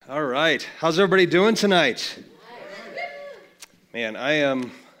right. How's everybody doing tonight? Man, I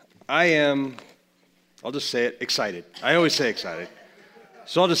am, I'll just say it, excited. I always say excited.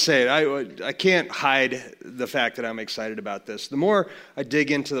 So I'll just say it. I can't hide the fact that I'm excited about this. The more I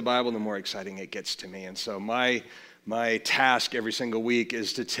dig into the Bible, the more exciting it gets to me. And so my task every single week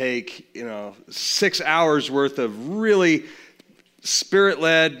is to take, 6 hours worth of really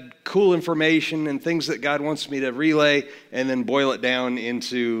Spirit-led, cool information and things that God wants me to relay and then boil it down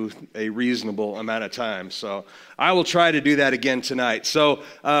into a reasonable amount of time. So I will try to do that again tonight. So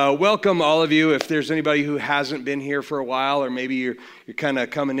welcome all of you. If there's anybody who hasn't been here for a while or maybe you're kind of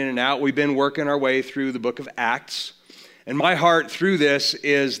coming in and out, we've been working our way through the book of Acts. And my heart through this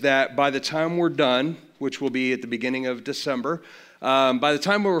is that by the time we're done, which will be at the beginning of December, by the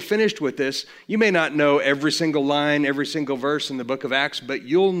time we're finished with this, you may not know every single line, every single verse in the book of Acts, but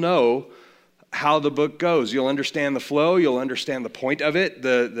you'll know how the book goes. You'll understand the flow. You'll understand the point of it,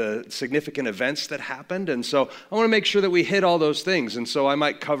 the significant events that happened. And so I want to make sure that we hit all those things. And so I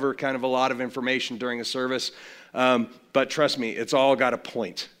might cover kind of a lot of information during a service. But trust me, it's all got a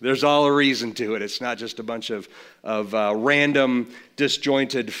point. There's all a reason to it. It's not just a bunch of random,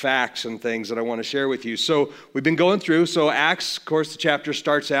 disjointed facts and things that I want to share with you. So we've been going through. So Acts, of course, the chapter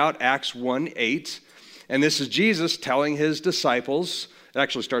starts out, Acts 1:8. And this is Jesus telling his disciples. It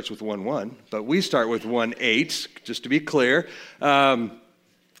actually starts with 1:1, but we start with 1:8, just to be clear.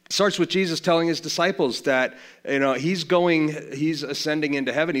 Starts with Jesus telling his disciples that, he's ascending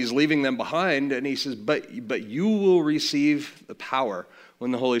into heaven, he's leaving them behind, and he says, but you will receive the power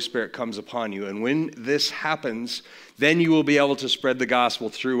when the Holy Spirit comes upon you. And when this happens, then you will be able to spread the gospel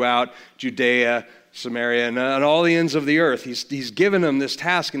throughout Judea, Samaria, and all the ends of the earth. He's given them this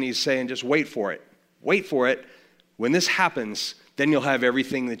task, and he's saying, just wait for it. Wait for it. When this happens, then you'll have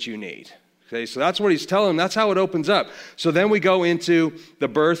everything that you need. Okay, so that's what he's telling them. That's how it opens up. So then we go into the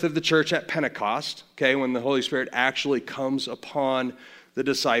birth of the church at Pentecost, okay, when the Holy Spirit actually comes upon the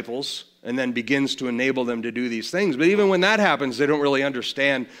disciples and then begins to enable them to do these things. But even when that happens, they don't really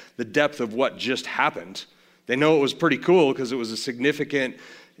understand the depth of what just happened. They know it was pretty cool because it was a significant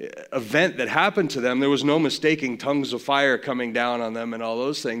event that happened to them. There was no mistaking tongues of fire coming down on them and all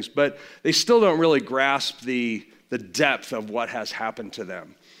those things. But they still don't really grasp the depth of what has happened to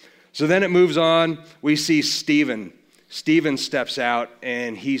them. So then it moves on. We see Stephen. Stephen steps out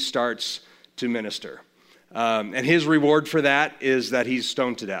and he starts to minister. And his reward for that is that he's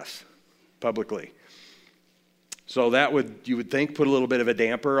stoned to death publicly. So that you would think, put a little bit of a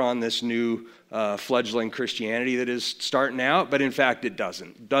damper on this new fledgling Christianity that is starting out. But in fact, it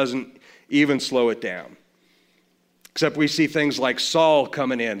doesn't. It doesn't even slow it down. Except we see things like Saul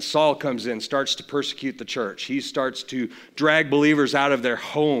coming in. Saul comes in, starts to persecute the church. He starts to drag believers out of their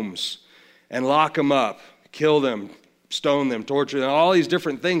homes and lock them up, kill them, stone them, torture them, all these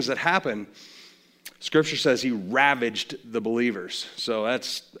different things that happen. Scripture says he ravaged the believers. So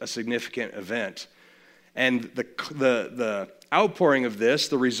that's a significant event. And the outpouring of this,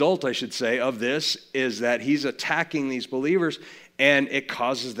 the result, I should say, of this is that he's attacking these believers and it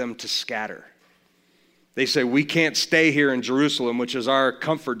causes them to scatter. They say, we can't stay here in Jerusalem, which is our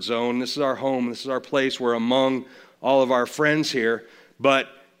comfort zone. This is our home. This is our place. We're among all of our friends here. But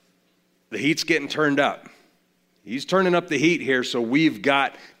the heat's getting turned up. He's turning up the heat here, so we've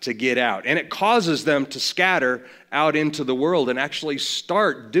got to get out. And it causes them to scatter out into the world and actually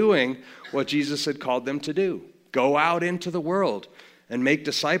start doing what Jesus had called them to do. Go out into the world and make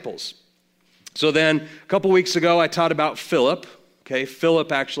disciples. So then, a couple weeks ago, I taught about Philip. Okay,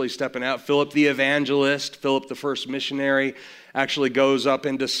 Philip actually stepping out. Philip the evangelist, Philip the first missionary, actually goes up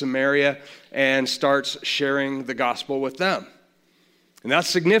into Samaria and starts sharing the gospel with them. And that's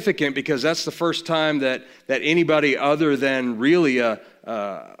significant because that's the first time that anybody other than really a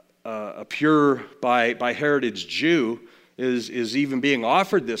pure by heritage Jew is even being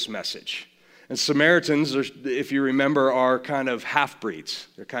offered this message. And Samaritans, if you remember, are kind of half-breeds.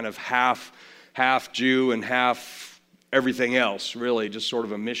 They're kind of half Jew and half everything else, really, just sort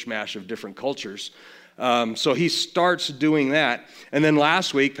of a mishmash of different cultures. So he starts doing that. And then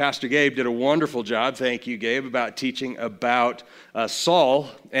last week, Pastor Gabe did a wonderful job, thank you, Gabe, about teaching about Saul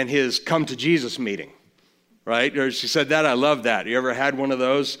and his come to Jesus meeting, right? Or she said that, I love that. You ever had one of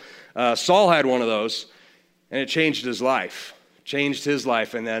those? Saul had one of those, and it changed his life. Changed his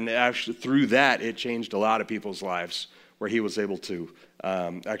life, and then actually through that, it changed a lot of people's lives, where he was able to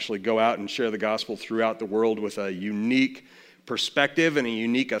actually go out and share the gospel throughout the world with a unique perspective and a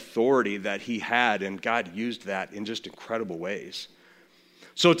unique authority that he had, and God used that in just incredible ways.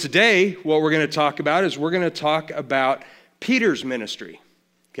 So today, what we're going to talk about is we're going to talk about Peter's ministry.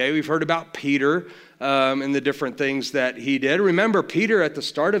 Okay, we've heard about Peter and the different things that he did. Remember Peter at the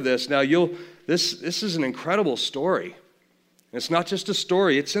start of this. Now, this is an incredible story. It's not just a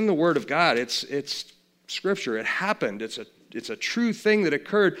story. It's in the Word of God. It's Scripture. It happened. It's a true thing that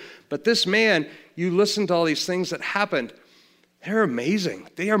occurred. But this man, you listen to all these things that happened. They're amazing.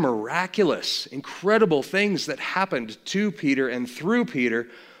 They are miraculous, incredible things that happened to Peter and through Peter.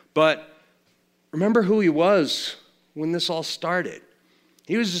 But remember who he was when this all started.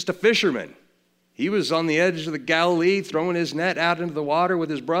 He was just a fisherman. He was on the edge of the Galilee, throwing his net out into the water with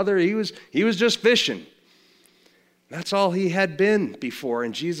his brother. He was just fishing. That's all he had been before.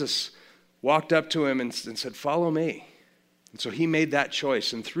 And Jesus walked up to him and said, "Follow me." And so he made that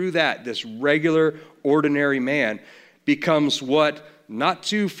choice. And through that, this regular, ordinary man becomes what, not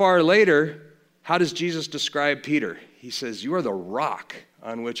too far later, how does Jesus describe Peter? He says, "You are the rock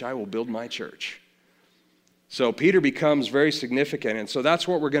on which I will build my church." So Peter becomes very significant. And so that's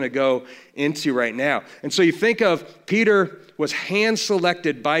what we're going to go into right now. And so you think of Peter was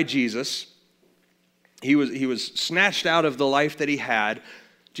hand-selected by Jesus. He was snatched out of the life that he had.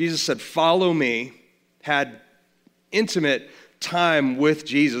 Jesus said, "Follow me," had intimate time with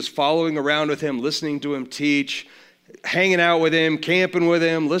Jesus, following around with him, listening to him teach, hanging out with him, camping with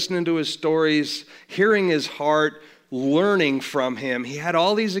him, listening to his stories, hearing his heart, learning from him. He had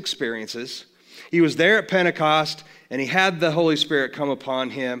all these experiences. He was there at Pentecost, and he had the Holy Spirit come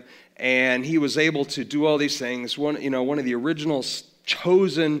upon him, and he was able to do all these things. One of the original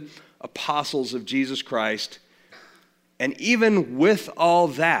chosen apostles of Jesus Christ. And even with all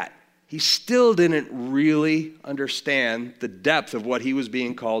that, he still didn't really understand the depth of what he was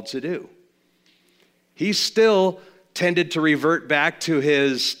being called to do. He still tended to revert back to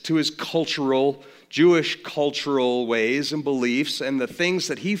his Jewish cultural ways and beliefs, and the things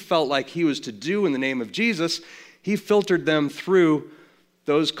that he felt like he was to do in the name of Jesus, he filtered them through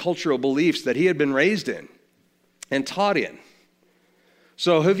those cultural beliefs that he had been raised in and taught in.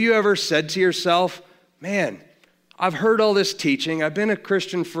 So have you ever said to yourself, "Man, I've heard all this teaching. I've been a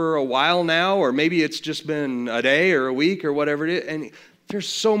Christian for a while now," or maybe it's just been a day or a week or whatever it is, and there's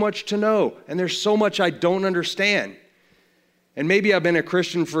so much to know, and there's so much I don't understand. And maybe I've been a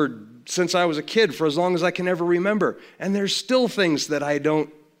Christian since I was a kid, for as long as I can ever remember, and there's still things that I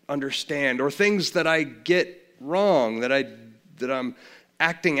don't understand, or things that I get wrong, that I'm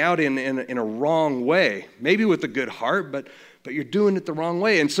acting out in a wrong way, maybe with a good heart, but you're doing it the wrong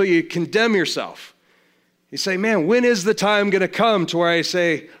way, and so you condemn yourself. You say, "Man, when is the time going to come to where I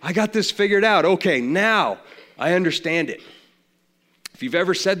say, I got this figured out. Okay, now I understand it." If you've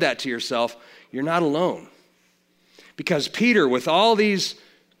ever said that to yourself, you're not alone. Because Peter, with all these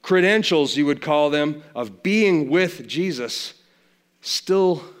credentials, you would call them, of being with Jesus,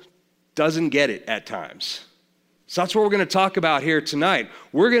 still doesn't get it at times. So that's what we're going to talk about here tonight.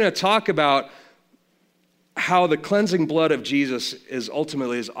 We're going to talk about how the cleansing blood of Jesus is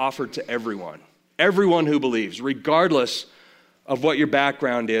offered to everyone who believes, regardless of what your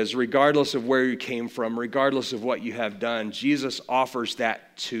background is, regardless of where you came from, regardless of what you have done. Jesus offers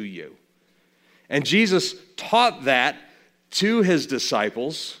that to you. And Jesus taught that to his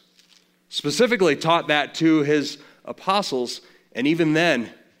disciples, specifically taught that to his apostles, and even then,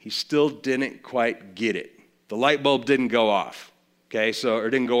 he still didn't quite get it. The light bulb didn't go off, or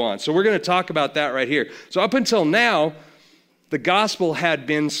didn't go on. So we're going to talk about that right here. So up until now, the gospel had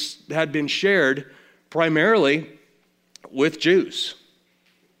been shared primarily with Jews.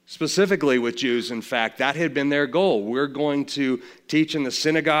 Specifically with Jews, in fact. That had been their goal. We're going to teach in the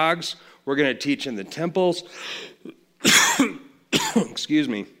synagogues. We're going to teach in the temples. Excuse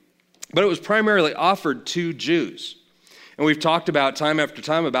me. But it was primarily offered to Jews. And we've talked about time after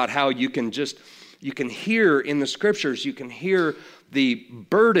time about how you can hear in the scriptures, you can hear the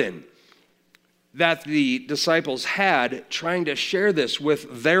burden that the disciples had trying to share this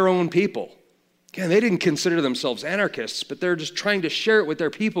with their own people. Again, they didn't consider themselves anarchists, but they're just trying to share it with their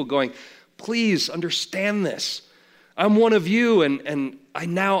people, going, "Please understand this. I'm one of you, and I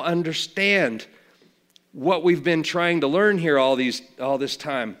now understand what we've been trying to learn here all this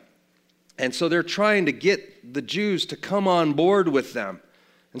time." And so they're trying to get the Jews to come on board with them.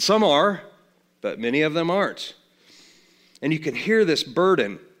 And some are, but many of them aren't. And you can hear this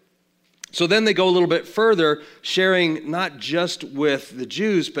burden. So then they go a little bit further, sharing not just with the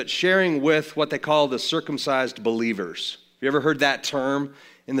Jews, but sharing with what they call the circumcised believers. Have you ever heard that term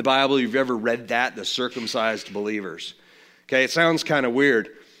in the Bible? Have you ever read that, the circumcised believers? Okay, it sounds kind of weird.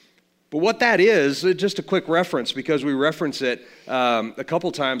 But what that is, just a quick reference, because we reference it a couple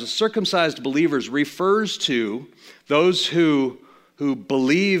times, the circumcised believers refers to those who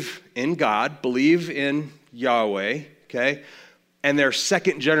believe in God, believe in Yahweh, okay, and they're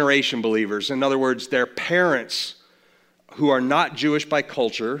second-generation believers. In other words, their parents who are not Jewish by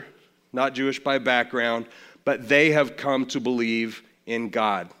culture, not Jewish by background, but they have come to believe in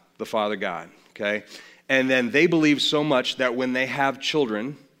God, the Father God, okay? And then they believe so much that when they have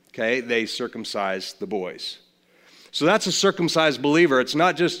children, okay, they circumcise the boys. So that's a circumcised believer. It's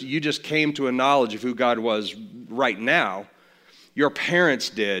not just you just came to a knowledge of who God was right now. Your parents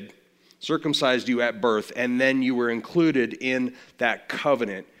did, circumcised you at birth, and then you were included in that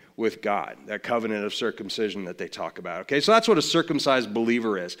covenant with God, that covenant of circumcision that they talk about. Okay, so that's what a circumcised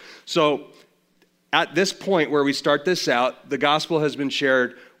believer is. So at this point where we start this out, the gospel has been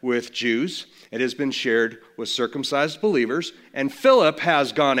shared with Jews. It has been shared with circumcised believers. And Philip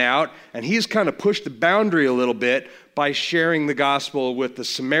has gone out, and he's kind of pushed the boundary a little bit by sharing the gospel with the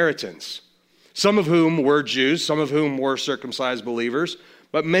Samaritans, some of whom were Jews, some of whom were circumcised believers,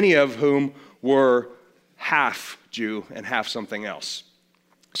 but many of whom were half Jew and half something else.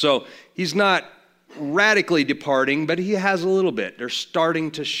 So he's not radically departing, but he has a little bit. They're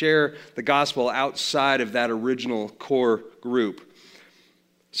starting to share the gospel outside of that original core group.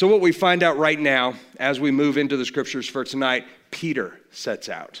 So what we find out right now, as we move into the scriptures for tonight, Peter sets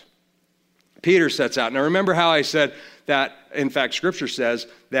out. Peter sets out. Now remember how I said that, in fact, Scripture says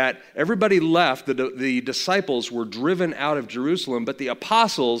that everybody left, the disciples were driven out of Jerusalem, but the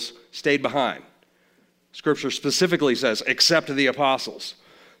apostles stayed behind. Scripture specifically says, except the apostles.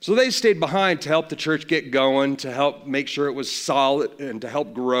 So they stayed behind to help the church get going, to help make sure it was solid and to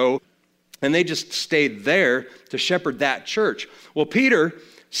help grow. And they just stayed there to shepherd that church. Well, Peter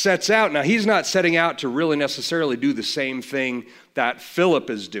sets out. Now, he's not setting out to really necessarily do the same thing that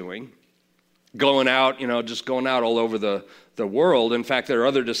Philip is doing. Going out, just going out all over the world. In fact, there are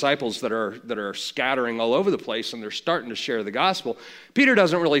other disciples that are scattering all over the place, and they're starting to share the gospel. Peter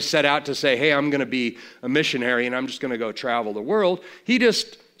doesn't really set out to say, hey, I'm going to be a missionary, and I'm just going to go travel the world. He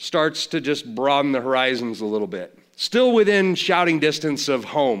just starts to just broaden the horizons a little bit. Still within shouting distance of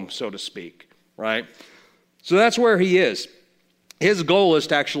home, so to speak, right? So that's where he is. His goal is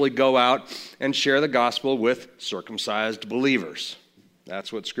to actually go out and share the gospel with circumcised believers.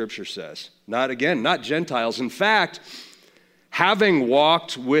 That's what Scripture says. Not Gentiles. In fact, having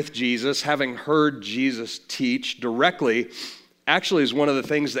walked with Jesus, having heard Jesus teach directly, actually is one of the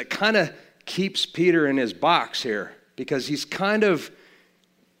things that kind of keeps Peter in his box here, because he's kind of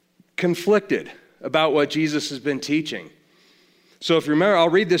conflicted about what Jesus has been teaching. So if you remember, I'll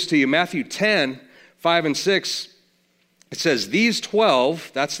read this to you. Matthew 10, 5 and 6, it says, these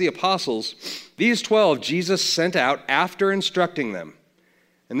 12, that's the apostles, these 12 Jesus sent out after instructing them.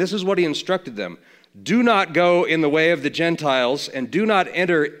 And this is what he instructed them. Do not go in the way of the Gentiles, and do not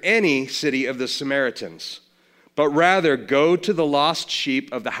enter any city of the Samaritans, but rather go to the lost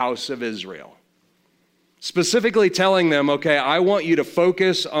sheep of the house of Israel. Specifically telling them, okay, I want you to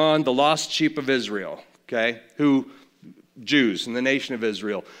focus on the lost sheep of Israel, okay, Jews in the nation of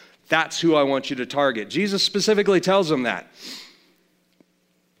Israel. That's who I want you to target. Jesus specifically tells them that.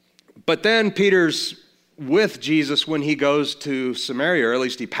 But then Peter's with Jesus when he goes to Samaria, or at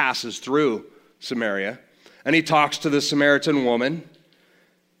least he passes through Samaria, and he talks to the Samaritan woman.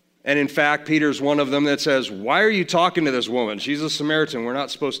 And in fact, Peter's one of them that says, why are you talking to this woman? She's a Samaritan. We're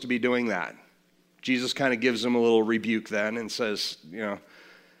not supposed to be doing that. Jesus kind of gives him a little rebuke then and says,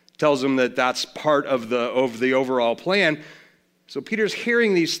 tells him that that's part of the overall plan. So Peter's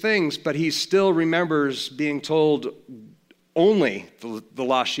hearing these things, but he still remembers being told only the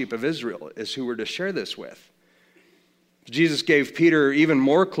lost sheep of Israel is who we're to share this with. Jesus gave Peter even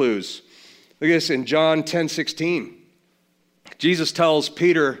more clues. Look at this in John 10:16. Jesus tells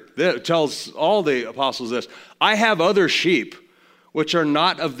all the apostles this, I have other sheep which are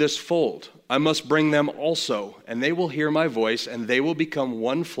not of this fold. I must bring them also, and they will hear my voice, and they will become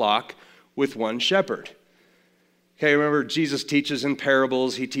one flock with one shepherd. Okay, remember, Jesus teaches in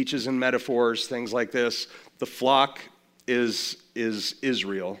parables, he teaches in metaphors, things like this. The flock is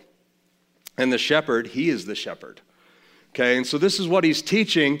Israel, and the shepherd, he is the shepherd. Okay, and so this is what he's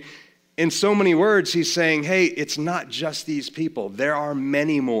teaching. In so many words, he's saying, hey, it's not just these people. There are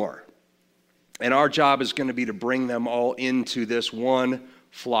many more. And our job is going to be to bring them all into this one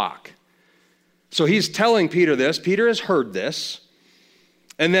flock. So he's telling Peter this. Peter has heard this.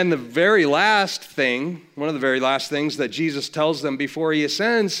 And then one of the very last things that Jesus tells them before he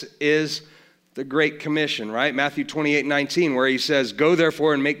ascends is the Great Commission, right? Matthew 28:19, where he says, go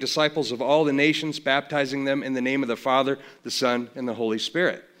therefore and make disciples of all the nations, baptizing them in the name of the Father, the Son, and the Holy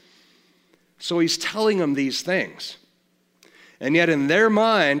Spirit. So he's telling them these things. And yet in their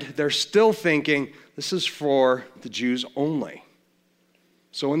mind, they're still thinking, this is for the Jews only.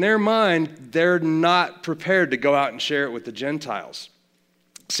 So in their mind, they're not prepared to go out and share it with the Gentiles.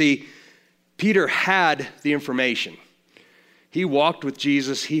 See, Peter had the information. He walked with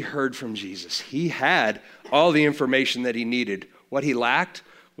Jesus. He heard from Jesus. He had all the information that he needed. What he lacked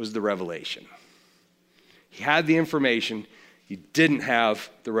was the revelation. He had the information. He didn't have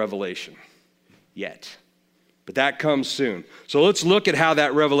the revelation yet. But that comes soon. So let's look at how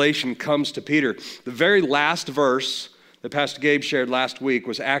that revelation comes to Peter. The very last verse that Pastor Gabe shared last week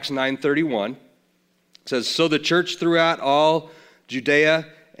was Acts 9:31. It says, "So the church throughout all Judea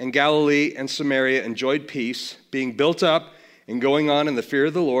and Galilee and Samaria enjoyed peace, being built up and going on in the fear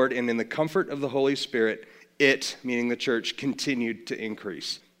of the Lord and in the comfort of the Holy Spirit. It," meaning the church, "continued to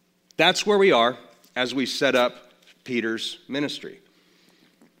increase." That's where we are as we set up Peter's ministry.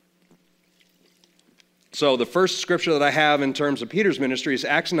 So the first scripture that I have in terms of Peter's ministry is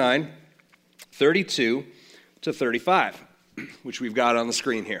Acts 9:32 to 35, which we've got on the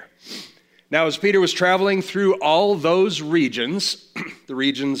screen here. "Now as Peter was traveling through all those regions," the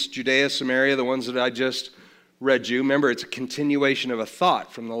regions, Judea, Samaria, the ones that I just read you. Remember, it's a continuation of a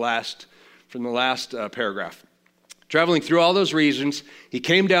thought from the last paragraph. "Traveling through all those regions, he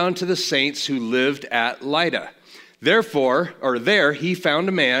came down to the saints who lived at Lydda. There he found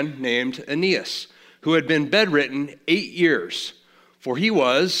a man named Aeneas, who had been bedridden 8 years, for he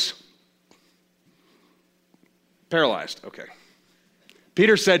was paralyzed." Okay.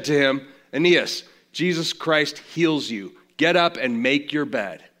 "Peter said to him, 'Aeneas, Jesus Christ heals you. Get up and make your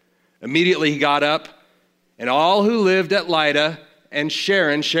bed.' Immediately he got up, and all who lived at Lydda and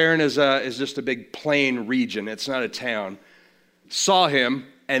Sharon is just a big plain region, it's not a town, saw him,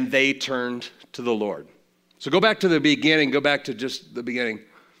 and they turned to the Lord." So go back to the beginning, go back to just the beginning.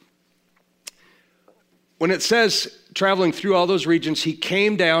 When it says traveling through all those regions, he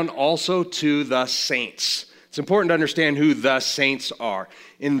came down also to the saints. It's important to understand who the saints are.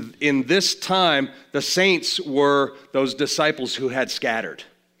 In this time, the saints were those disciples who had scattered.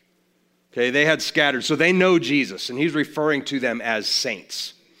 Okay, they had scattered, so they know Jesus, and he's referring to them as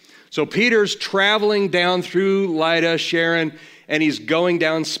saints. So Peter's traveling down through Lydda, Sharon, and he's going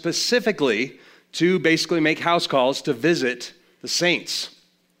down specifically to basically make house calls to visit the saints.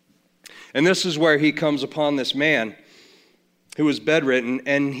 And this is where he comes upon this man who was bedridden,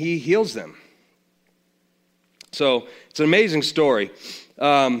 and he heals them. So it's an amazing story.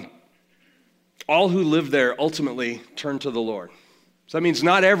 All who lived there ultimately turned to the Lord. So that means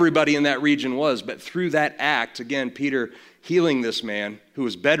not everybody in that region was, but through that act, again, Peter healing this man who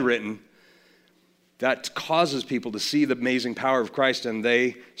was bedridden, that causes people to see the amazing power of Christ, and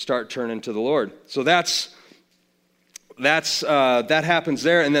they start turning to the Lord. So that happens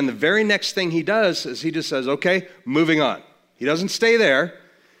there. And then the very next thing he does is he just says, okay, moving on. He doesn't stay there.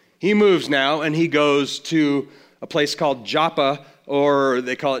 He moves now, and he goes to a place called Joppa, or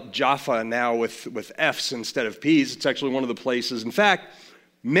they call it Jaffa now with F's instead of P's. It's actually one of the places. In fact,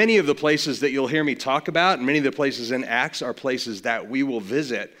 many of the places that you'll hear me talk about, and many of the places in Acts are places that we will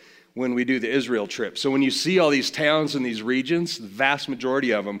visit when we do the Israel trip. So when you see all these towns and these regions, the vast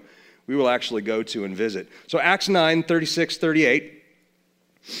majority of them, we will actually go to and visit. So Acts 9:36-38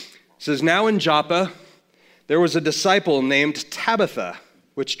 says, "Now in Joppa there was a disciple named Tabitha,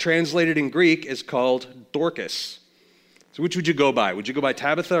 which translated in Greek is called Dorcas." So which would you go by? Would you go by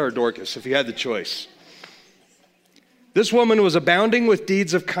Tabitha or Dorcas if you had the choice? "This woman was abounding with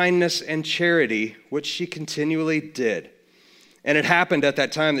deeds of kindness and charity, which she continually did. And it happened at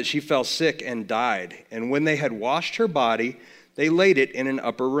that time that she fell sick and died. And when they had washed her body, they laid it in an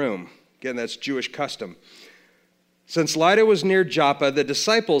upper room." Again, that's Jewish custom. "Since Lydda was near Joppa, the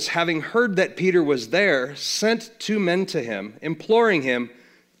disciples, having heard that Peter was there, sent 2 men to him, imploring him,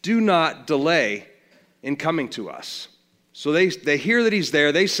 'Do not delay in coming to us.'" So they hear that he's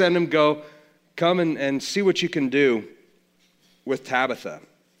there. They send him, "Go, come and see what you can do with Tabitha."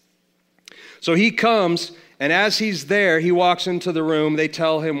 So he comes, and as he's there, he walks into the room. They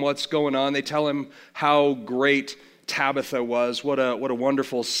tell him what's going on. They tell him how great Tabitha was, what a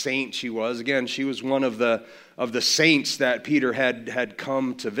wonderful saint she was. Again, she was one of the saints that Peter had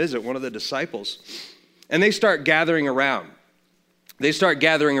come to visit, one of the disciples. And they start gathering around. They start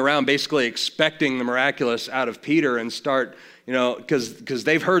gathering around, basically expecting the miraculous out of Peter, and start, because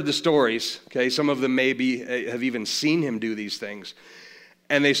they've heard the stories. Okay, some of them maybe have even seen him do these things,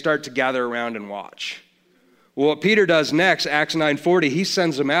 and they start to gather around and watch. Well, what Peter does next, Acts 9:40, he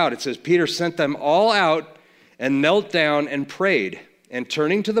sends them out. It says, "Peter sent them all out and knelt down and prayed. And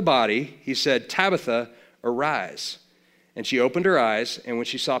turning to the body, he said, 'Tabitha, arise.' And she opened her eyes, and when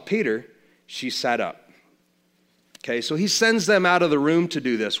she saw Peter, she sat up." Okay, so he sends them out of the room to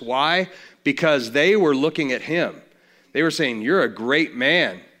do this. Why? Because they were looking at him. they were saying, "You're a great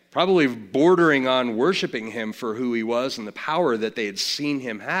man," probably bordering on worshiping him for who he was and the power that they had seen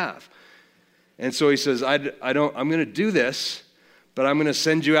him have. And so he says, I'm going to do this, but I'm going to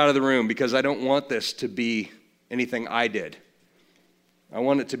send you out of the room because I don't want this to be anything I did. I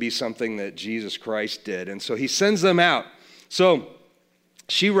want it to be something that Jesus Christ did. And so he sends them out. So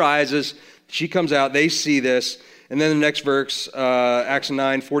she rises, she comes out, they see this. And then the next verse, Acts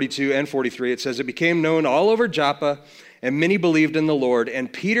 9, 42 and 43, it says, "It became known all over Joppa, and many believed in the Lord.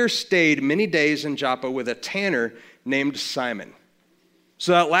 And Peter stayed many days in Joppa with a tanner named Simon."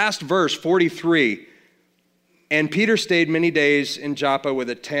 So that last verse, 43, "And Peter stayed many days in Joppa with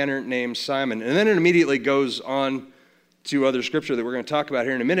a tanner named Simon." And then it immediately goes on to other scripture that we're going to talk about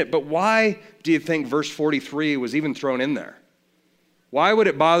here in a minute. But why do you think verse 43 was even thrown in there? Why would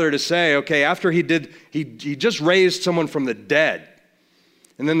it bother to say, okay, after he just raised someone from the dead,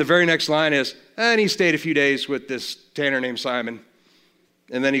 and then the very next line is, and he stayed a few days with this tanner named Simon,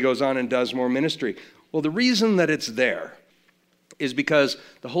 and then he goes on and does more ministry. Well, the reason that it's there is because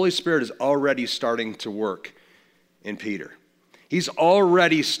the Holy Spirit is already starting to work in Peter. He's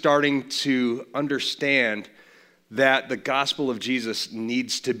already starting to understand that the gospel of Jesus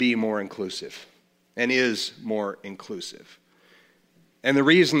needs to be more inclusive and is more inclusive. And the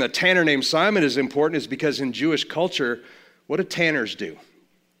reason the tanner named Simon is important is because in Jewish culture, what do tanners do?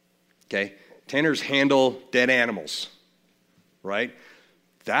 Okay, tanners handle dead animals, right?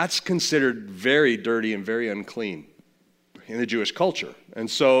 That's considered very dirty and very unclean in the Jewish culture. And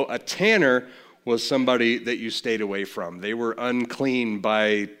so a tanner was somebody that you stayed away from. They were unclean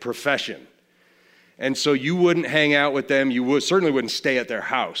by profession. And so you wouldn't hang out with them. You certainly wouldn't stay at their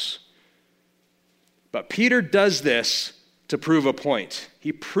house. But Peter does this to prove a point.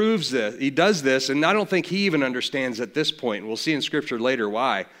 He proves this. He does this, and I don't think he even understands at this point. We'll see in Scripture later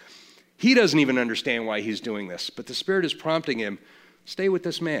why. He doesn't even understand why he's doing this. But the Spirit is prompting him, stay with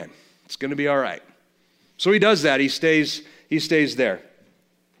this man. It's going to be all right. So he does that. He stays there.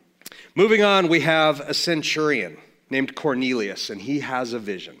 Moving on, we have a centurion named Cornelius, and he has a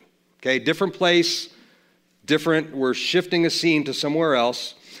vision. Okay, different place, we're shifting a scene to somewhere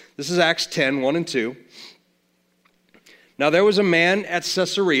else. This is Acts 10, 1 and 2. "Now there was a man at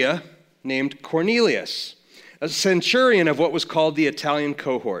Caesarea named Cornelius, a centurion of what was called the Italian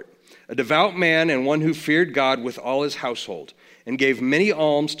cohort, a devout man and one who feared God with all his household, and gave many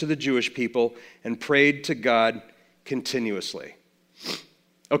alms to the Jewish people and prayed to God continuously."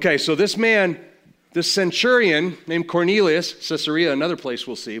 Okay, so this centurion named Cornelius, Caesarea, another place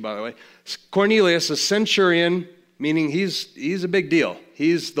we'll see, by the way. Cornelius, a centurion, meaning he's a big deal.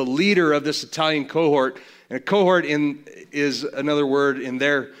 He's the leader of this Italian cohort. And a cohort is another word in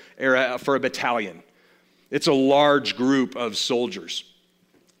their era for a battalion. It's a large group of soldiers.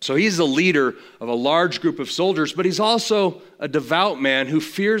 So he's the leader of a large group of soldiers, but he's also a devout man who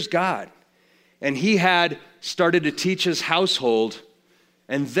fears God. And he had started to teach his household,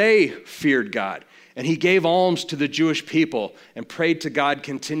 and they feared God. And he gave alms to the Jewish people and prayed to God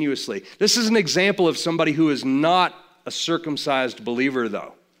continuously. This is an example of somebody who is not a circumcised believer,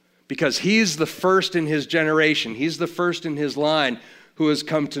 though, because he's the first in his generation. He's the first in his line who has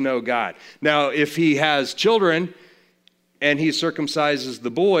come to know God. Now, if he has children and he circumcises the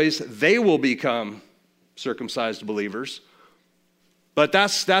boys, they will become circumcised believers. But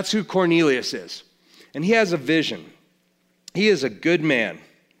that's who Cornelius is. And he has a vision. He is a good man.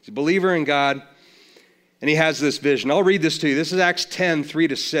 He's a believer in God. And he has this vision. I'll read this to you. This is Acts 10, 3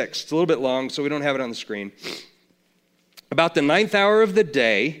 to 6. It's a little bit long, so we don't have it on the screen. "About the 9th hour of the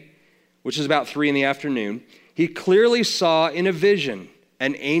day, which is about 3 p.m, he clearly saw in a vision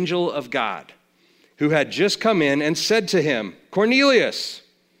an angel of God who had just come in and said to him, 'Cornelius.'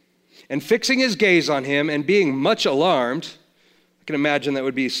 And fixing his gaze on him and being much alarmed," I can imagine that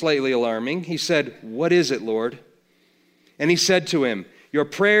would be slightly alarming, he said, "What is it, Lord?" And he said to him, "Your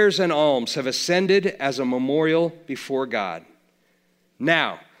prayers and alms have ascended as a memorial before God.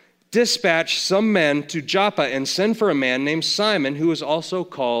 Now, dispatch some men to Joppa and send for a man named Simon, who is also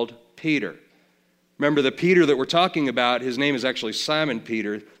called Peter." Remember, the Peter that we're talking about, his name is actually Simon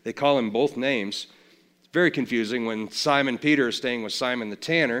Peter. They call him both names. It's very confusing when Simon Peter is staying with Simon the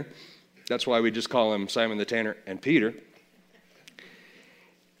tanner. That's why we just call him Simon the tanner and Peter.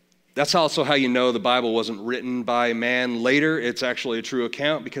 That's also how you know the Bible wasn't written by man later. It's actually a true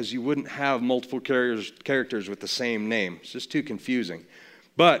account because you wouldn't have multiple characters with the same name. It's just too confusing.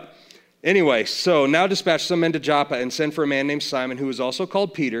 But anyway, so now dispatch some men to Joppa and send for a man named Simon, who is also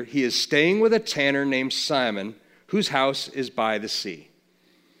called Peter. He is staying with a tanner named Simon, whose house is by the sea.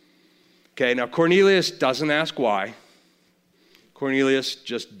 Okay, now Cornelius doesn't ask why. Cornelius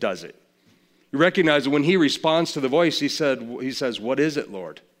just does it. You recognize that when he responds to the voice, he says, "What is it,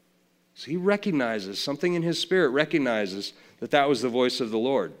 Lord?" So he recognizes, something in his spirit recognizes that that was the voice of the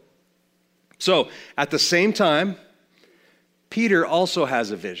Lord. So at the same time, Peter also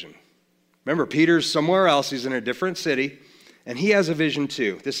has a vision. Remember, Peter's somewhere else. He's in a different city, and he has a vision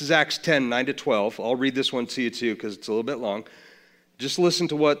too. This is Acts 10, 9-12. I'll read this one to you too because it's a little bit long. Just listen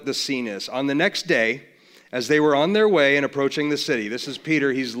to what the scene is. On the next day, as they were on their way and approaching the city, this is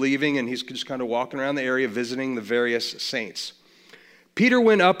Peter. He's leaving, and he's just kind of walking around the area visiting the various saints. Peter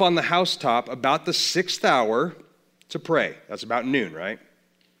went up on the housetop about the 6th hour to pray. That's about noon, right?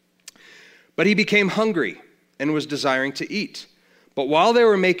 But he became hungry and was desiring to eat. But while they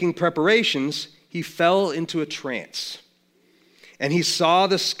were making preparations, he fell into a trance. And he saw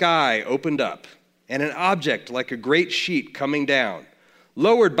the sky opened up, and an object like a great sheet coming down,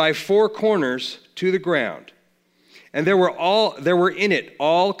 lowered by 4 corners to the ground. And there were in it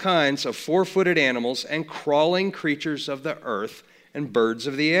all kinds of 4-footed animals and crawling creatures of the earth and birds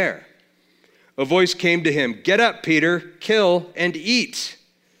of the air. A voice came to him, "Get up, Peter, kill and eat."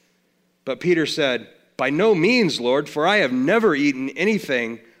 But Peter said, "By no means, Lord, for I have never eaten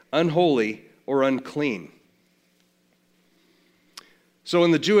anything unholy or unclean." So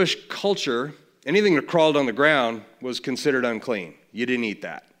in the Jewish culture, anything that crawled on the ground was considered unclean. You didn't eat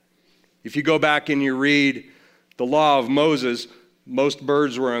that. If you go back and you read the law of Moses, most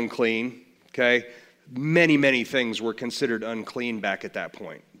birds were unclean, okay? Many, many things were considered unclean back at that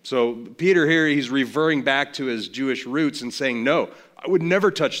point. So Peter here, he's reverting back to his Jewish roots and saying, no, I would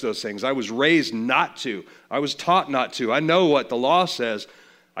never touch those things. I was raised not to. I was taught not to. I know what the law says.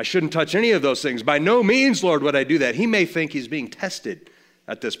 I shouldn't touch any of those things. By no means, Lord, would I do that. He may think he's being tested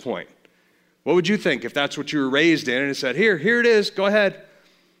at this point. What would you think if that's what you were raised in and it said, here it is, go ahead?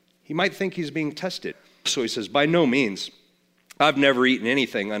 He might think he's being tested. So he says, by no means. I've never eaten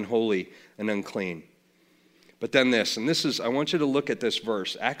anything unholy and unclean. But then this, and this is, I want you to look at this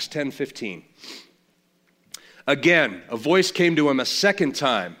verse, Acts 10:15. Again, a voice came to him a second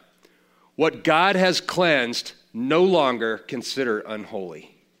time. What God has cleansed, no longer consider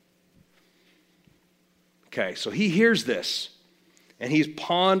unholy. Okay, so he hears this, and he's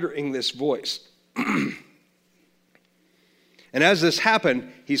pondering this voice. And as this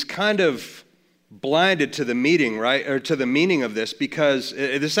happened, he's kind of blinded to the meaning, right? Or to the meaning of this, because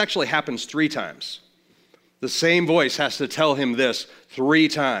this actually happens 3 times. The same voice has to tell him this 3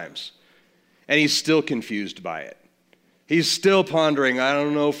 times. And he's still confused by it. He's still pondering, I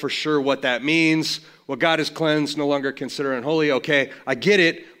don't know for sure what that means. What God has cleansed, no longer consider unholy. Okay, I get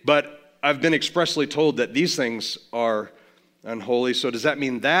it, but I've been expressly told that these things are unholy. So does that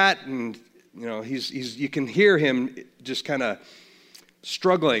mean that? And you know, you can hear him just kind of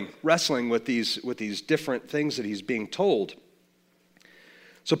struggling, wrestling with these different things that he's being told.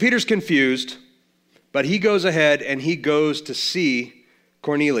 So Peter's confused, but he goes ahead and he goes to see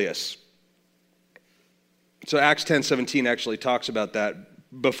Cornelius. So Acts 10:17 actually talks about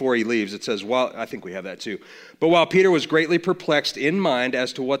that before he leaves. It says, I think we have that too. But while Peter was greatly perplexed in mind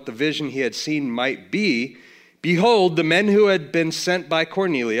as to what the vision he had seen might be, behold, the men who had been sent by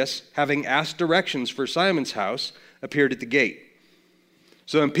Cornelius, having asked directions for Simon's house, appeared at the gate.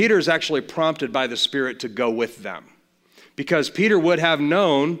 So then Peter is actually prompted by the Spirit to go with them. Because Peter would have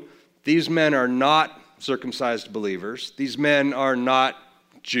known these men are not circumcised believers. These men are not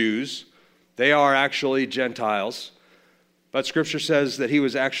Jews. They are actually Gentiles. But Scripture says that he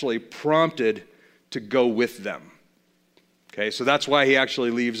was actually prompted to go with them. Okay, so that's why he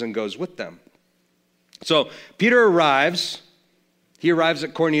actually leaves and goes with them. So Peter arrives. He arrives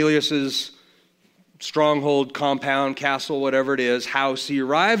at Cornelius's stronghold, compound, castle, whatever it is, house. He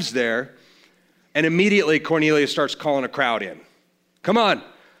arrives there, and immediately Cornelius starts calling a crowd in. Come on.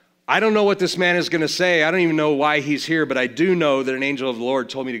 I don't know what this man is going to say. I don't even know why he's here, but I do know that an angel of the Lord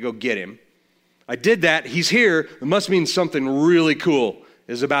told me to go get him. I did that. He's here. It must mean something really cool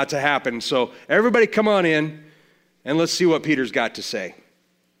is about to happen. So everybody come on in, and let's see what Peter's got to say.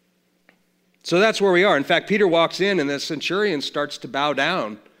 So that's where we are. In fact, Peter walks in, and the centurion starts to bow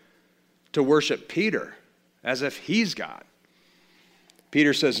down to worship Peter as if he's God.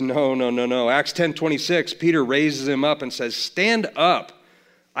 Peter says, no. Acts 10:26, Peter raises him up and says, stand up.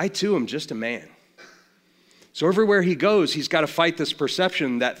 I too am just a man. So everywhere he goes, he's got to fight this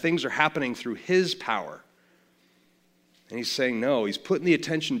perception that things are happening through his power. And he's saying no. He's putting the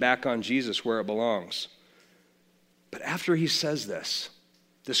attention back on Jesus where it belongs. But after he says this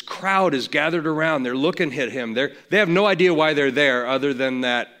crowd is gathered around. They're looking at him. They have no idea why they're there other than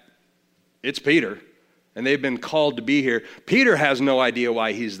that it's Peter, and they've been called to be here. Peter has no idea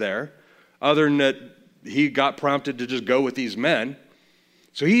why he's there other than that he got prompted to just go with these men.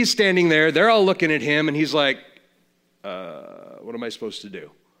 So he's standing there. They're all looking at him, and he's like, what am I supposed to do?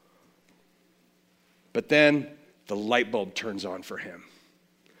 But then the light bulb turns on for him.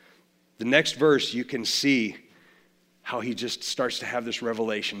 The next verse, you can see how he just starts to have this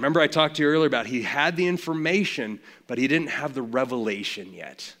revelation. Remember I talked to you earlier about he had the information, but he didn't have the revelation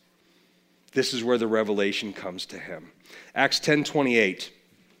yet. This is where the revelation comes to him. Acts 10:28.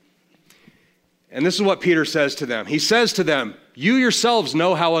 And this is what Peter says to them. He says to them, "You yourselves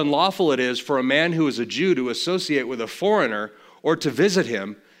know how unlawful it is for a man who is a Jew to associate with a foreigner or to visit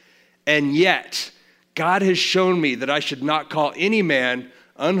him, and yet God has shown me that I should not call any man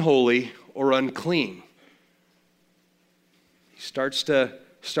unholy or unclean." He starts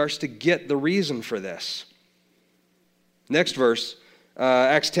to get the reason for this. Next verse,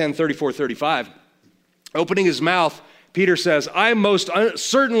 Acts 10:34-35. Opening his mouth, Peter says, "I most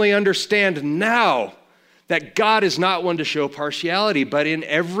certainly understand now that God is not one to show partiality, but in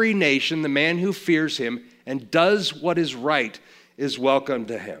every nation the man who fears him and does what is right is welcome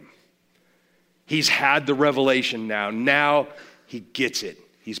to him." He's had the revelation now. Now he gets it.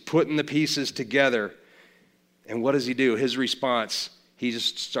 He's putting the pieces together. And what does he do? His response, he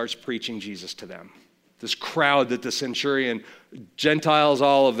just starts preaching Jesus to them. This crowd that the centurion, Gentiles,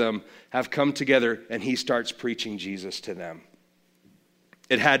 all of them, have come together, and he starts preaching Jesus to them.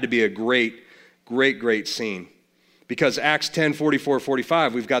 It had to be a great, great, great scene. Because Acts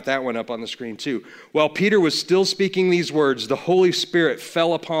 10:44-45, we've got that one up on the screen too. While Peter was still speaking these words, the Holy Spirit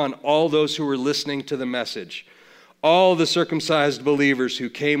fell upon all those who were listening to the message. All the circumcised believers who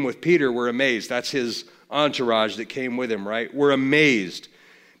came with Peter were amazed. That's his entourage that came with him, right? Were amazed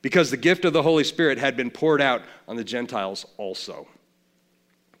because the gift of the Holy Spirit had been poured out on the Gentiles also.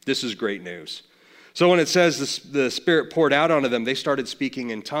 This is great news. So when it says the Spirit poured out onto them, they started speaking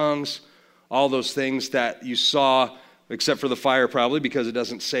in tongues, all those things that you saw, except for the fire probably, because it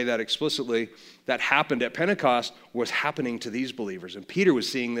doesn't say that explicitly, that happened at Pentecost was happening to these believers. And Peter was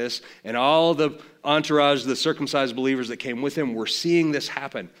seeing this, and all the entourage, the circumcised believers that came with him were seeing this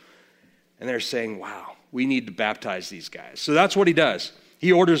happen. And they're saying, wow, we need to baptize these guys. So that's what he does.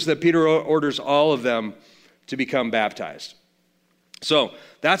 Peter orders all of them to become baptized. So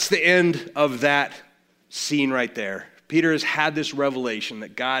that's the end of that scene right there. Peter has had this revelation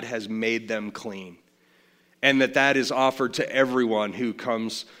that God has made them clean, and that is offered to everyone who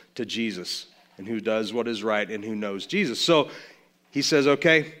comes to Jesus and who does what is right and who knows Jesus. So he says,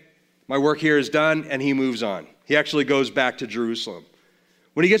 okay, my work here is done, and he moves on. He actually goes back to Jerusalem.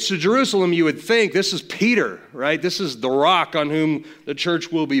 When he gets to Jerusalem, you would think this is Peter, right? This is the rock on whom the church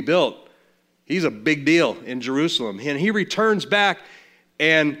will be built. He's a big deal in Jerusalem. And he returns back,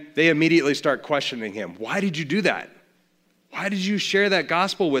 and they immediately start questioning him. Why did you do that? Why did you share that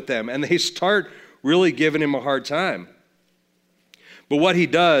gospel with them? And they start really giving him a hard time. But what he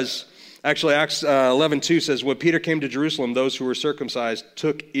does, actually Acts 11:2 says, when Peter came to Jerusalem, those who were circumcised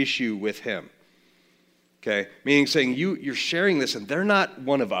took issue with him. Okay, meaning saying you're sharing this, and they're not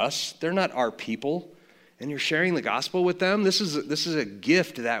one of us. They're not our people, and you're sharing the gospel with them. This is a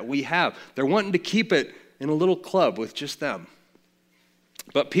gift that we have. They're wanting to keep it in a little club with just them.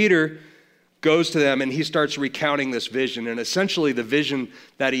 But Peter goes to them, and he starts recounting this vision, and essentially the vision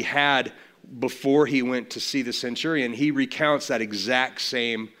that he had before he went to see the centurion. He recounts that exact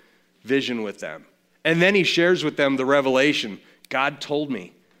same vision with them, and then he shares with them the revelation. God told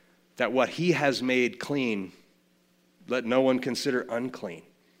me that what he has made clean, let no one consider unclean.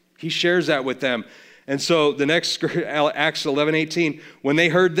 He shares that with them. And so the next, Acts 11:18, when they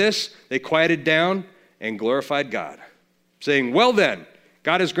heard this, they quieted down and glorified God, saying, well then,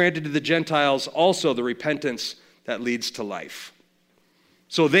 God has granted to the Gentiles also the repentance that leads to life.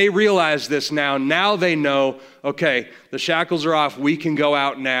 So they realize this now. Now they know, okay, the shackles are off. We can go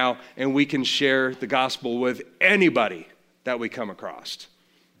out now and we can share the gospel with anybody that we come across.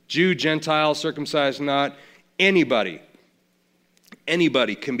 Jew, Gentile, circumcised, not, anybody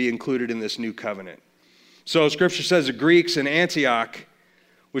can be included in this new covenant. So Scripture says the Greeks in Antioch,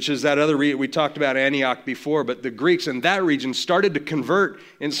 which is that other we talked about Antioch before, but the Greeks in that region started to convert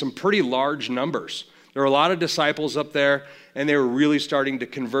in some pretty large numbers. There were a lot of disciples up there, and they were really starting to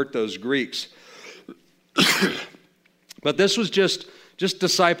convert those Greeks. But this was just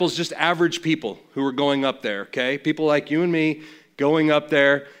disciples, just average people who were going up there, okay? People like you and me going up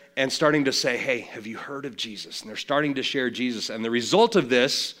there and starting to say, hey, have you heard of Jesus? And they're starting to share Jesus. And the result of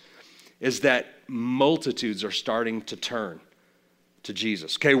this is that multitudes are starting to turn to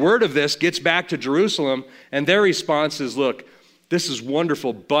Jesus. Okay, word of this gets back to Jerusalem, and their response is, look, this is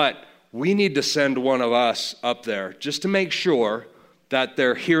wonderful, but we need to send one of us up there just to make sure that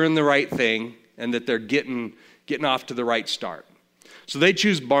they're hearing the right thing and that they're getting off to the right start. So they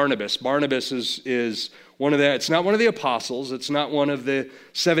choose Barnabas. Barnabas is one of it's not one of the apostles. It's not one of the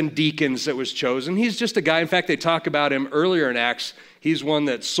 7 deacons that was chosen. He's just a guy. In fact, they talk about him earlier in Acts. He's one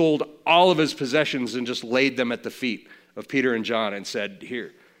that sold all of his possessions and just laid them at the feet of Peter and John and said,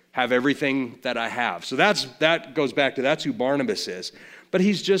 here, have everything that I have. So that goes back to that's who Barnabas is. But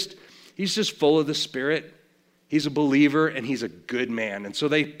he's just full of the Spirit. He's a believer and he's a good man. And so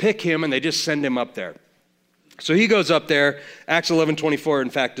they pick him and they just send him up there. So he goes up there. Acts 11:24, in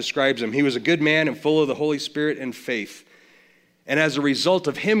fact, describes him. He was a good man and full of the Holy Spirit and faith. And as a result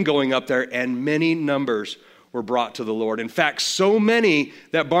of him going up there, and many numbers were brought to the Lord. In fact, so many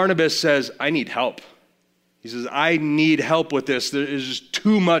that Barnabas says, I need help. He says, I need help with this. There is just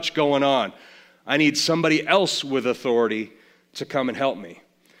too much going on. I need somebody else with authority to come and help me.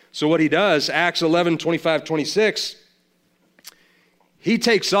 So what he does, Acts 11:25-26, he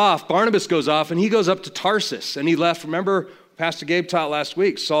takes off. Barnabas goes off and he goes up to Tarsus. And he left, remember, Pastor Gabe taught last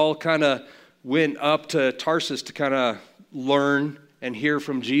week, Saul kind of went up to Tarsus to kind of learn and hear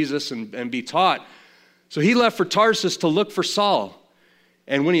from Jesus and be taught. So he left for Tarsus to look for Saul.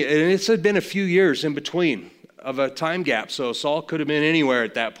 And it had been a few years in between of a time gap. So Saul could have been anywhere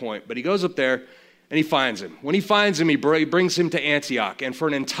at that point. But he goes up there and he finds him. When he finds him, he brings him to Antioch. And for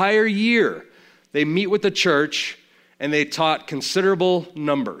an entire year, they meet with the church and they taught considerable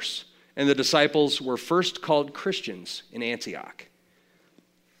numbers. And the disciples were first called Christians in Antioch.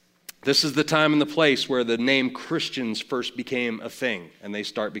 This is the time and the place where the name Christians first became a thing. And they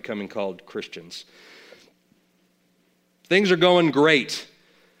start becoming called Christians. Things are going great.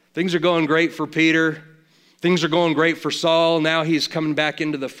 Things are going great for Peter. Things are going great for Saul. Now he's coming back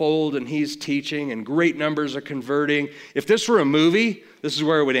into the fold and he's teaching and great numbers are converting. If this were a movie, this is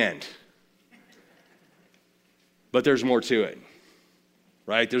where it would end. But there's more to it,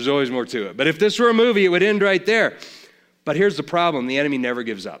 right? There's always more to it. But if this were a movie, it would end right there. But here's the problem. The enemy never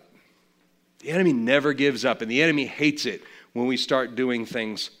gives up. The enemy never gives up, and the enemy hates it when we start doing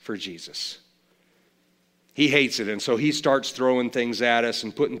things for Jesus. He hates it, and so he starts throwing things at us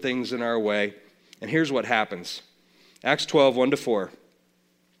and putting things in our way. And here's what happens. Acts 12, 1-4.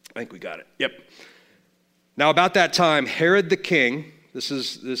 I think we got it. Yep. Now about that time, Herod the king, this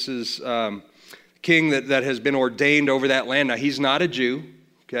is king that has been ordained over that land. Now he's not a Jew,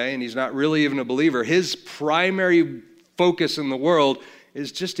 okay, and he's not really even a believer. His primary focus in the world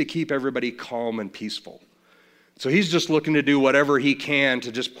is just to keep everybody calm and peaceful. So he's just looking to do whatever he can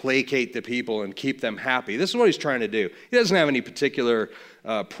to just placate the people and keep them happy. This is what he's trying to do. He doesn't have any particular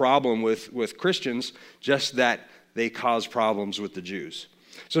problem with Christians, just that they cause problems with the Jews.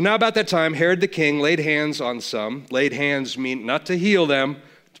 So now about that time, Herod the king laid hands on some. Laid hands mean not to heal them,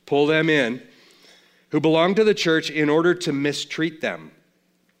 to pull them in, who belonged to the church in order to mistreat them.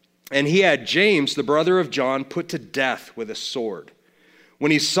 And he had James, the brother of John, put to death with a sword.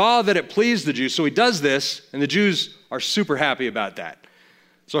 When he saw that it pleased the Jews, so he does this, and the Jews are super happy about that.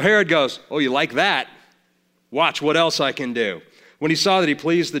 So Herod goes, oh, you like that? Watch what else I can do. When he saw that he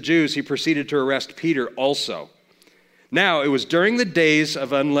pleased the Jews, he proceeded to arrest Peter also. Now, it was during the days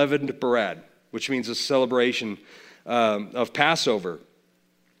of unleavened bread, which means a celebration of Passover.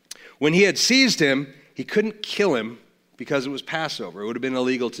 When he had seized him, he couldn't kill him because it was Passover. It would have been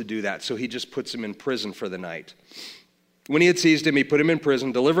illegal to do that, so he just puts him in prison for the night. When he had seized him, he put him in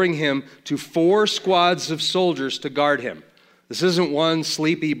prison, delivering him to 4 squads of soldiers to guard him. This isn't one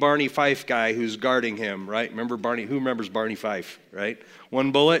sleepy Barney Fife guy who's guarding him, right? Remember Barney? Who remembers Barney Fife, right?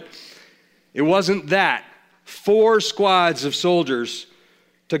 One bullet. It wasn't that. 4 squads of soldiers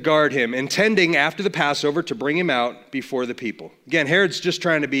to guard him, intending after the Passover to bring him out before the people. Again, Herod's just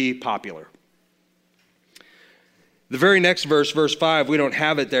trying to be popular. The very next verse, verse 5, we don't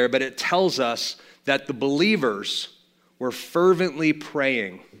have it there, but it tells us that the believers were fervently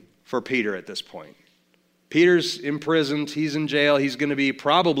praying for Peter at this point. Peter's imprisoned. He's in jail. He's going to be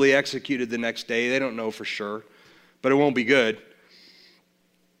probably executed the next day. They don't know for sure, but it won't be good.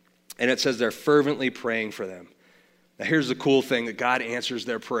 And it says they're fervently praying for them. Now here's the cool thing, that God answers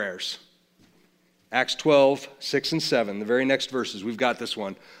their prayers. Acts 12, 6 and 7, the very next verses. We've got this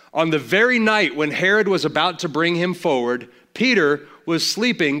one. On the very night when Herod was about to bring him forward, Peter was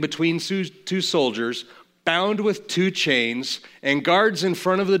sleeping between 2 soldiers, bound with 2 chains, and guards in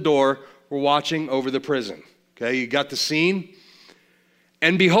front of the door were watching over the prison. Okay, you got the scene?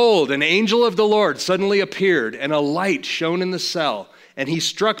 And behold, an angel of the Lord suddenly appeared, and a light shone in the cell. And he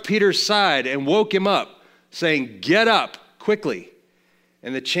struck Peter's side and woke him up, saying, "Get up quickly."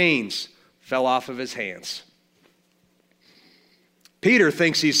 And the chains fell off of his hands. Peter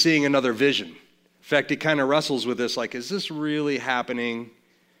thinks he's seeing another vision. In fact, he kind of wrestles with this, like, is this really happening?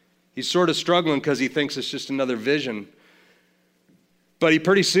 He's sort of struggling because he thinks it's just another vision. But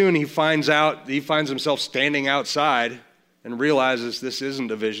pretty soon he finds himself standing outside and realizes this isn't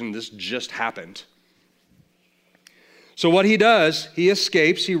a vision, this just happened. So what he does, he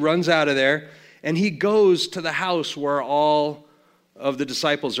escapes, he runs out of there, and he goes to the house where all of the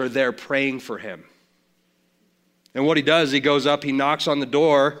disciples are there praying for him. And what he does, he goes up, he knocks on the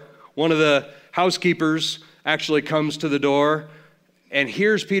door. One of the housekeepers actually comes to the door and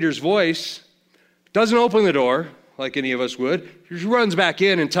hears Peter's voice, doesn't open the door like any of us would. He just runs back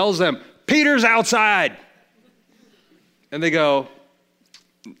in and tells them, "Peter's outside." And they go,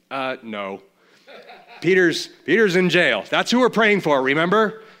 "No. Peter's in jail. That's who we're praying for,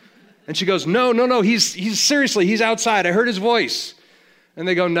 remember?" And she goes, No, he's outside. I heard his voice. And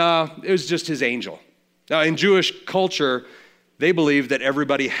they go, "No, it was just his angel." Now, in Jewish culture, they believed that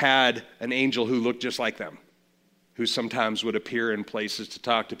everybody had an angel who looked just like them, who sometimes would appear in places to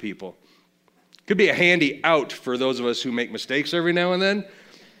talk to people. Could be a handy out for those of us who make mistakes every now and then.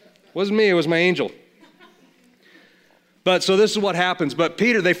 It wasn't me, it was my angel. But so this is what happens. But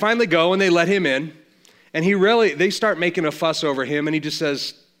Peter, they finally go and they let him in. And they start making a fuss over him. And he just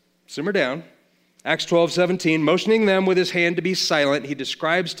says, "Simmer down." Acts 12:17, motioning them with his hand to be silent, he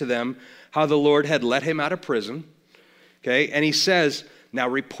describes to them how the Lord had let him out of prison. Okay, and he says, "Now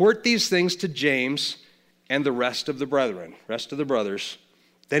report these things to James and the rest of the brothers."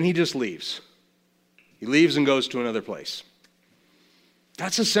 Then he just leaves. He leaves and goes to another place.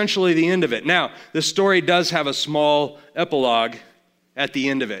 That's essentially the end of it. Now, this story does have a small epilogue at the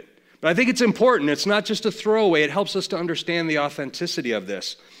end of it. But I think it's important. It's not just a throwaway. It helps us to understand the authenticity of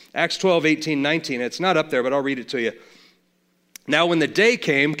this. Acts 12:18-19. It's not up there, but I'll read it to you. "Now when the day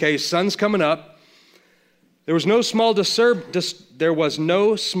came," okay, sun's coming up, there was no small disturbance.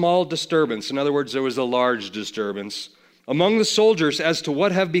 In other words, there was a large disturbance among the soldiers as to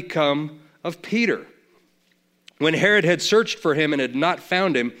what had become of Peter. When Herod had searched for him and had not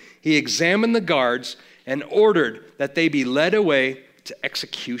found him, he examined the guards and ordered that they be led away to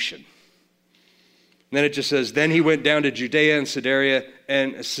execution. And then it just says, "Then he went down to Judea and Caesarea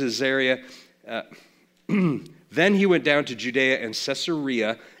and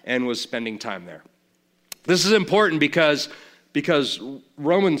was spending time there." This is important because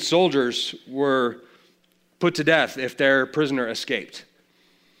Roman soldiers were put to death if their prisoner escaped.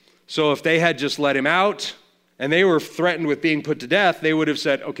 So if they had just let him out and they were threatened with being put to death, they would have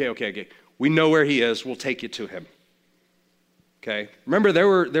said, okay, we know where he is, we'll take you to him. Okay? Remember,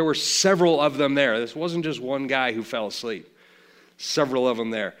 there were several of them there. This wasn't just one guy who fell asleep. Several of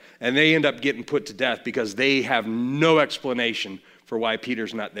them there. And they end up getting put to death because they have no explanation for why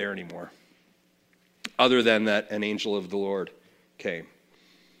Peter's not there anymore, other than that an angel of the Lord came.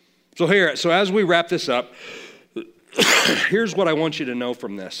 So as we wrap this up, here's what I want you to know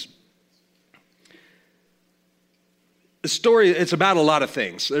from this. The story, it's about a lot of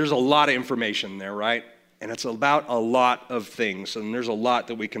things. There's a lot of information there, right? And it's about a lot of things, and there's a lot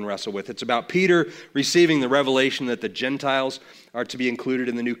that we can wrestle with. It's about Peter receiving the revelation that the Gentiles are to be included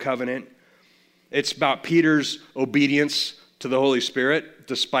in the new covenant. It's about Peter's obedience to the Holy Spirit,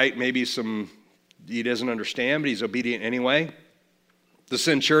 despite maybe he doesn't understand, but he's obedient anyway. The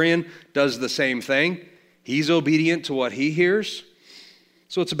centurion does the same thing. He's obedient to what he hears.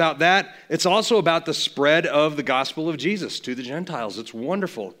 So it's about that. It's also about the spread of the gospel of Jesus to the Gentiles. It's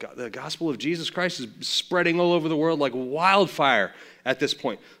wonderful. The gospel of Jesus Christ is spreading all over the world like wildfire at this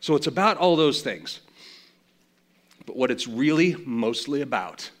point. So it's about all those things. But what it's really mostly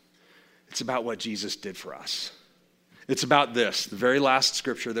about, it's about what Jesus did for us. It's about this, the very last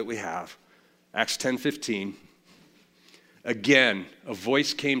scripture that we have, Acts 10:15. Again, a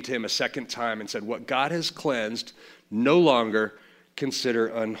voice came to him a second time and said, "What God has cleansed, no longer consider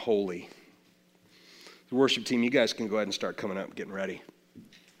unholy." The worship team, you guys can go ahead and start coming up and getting ready.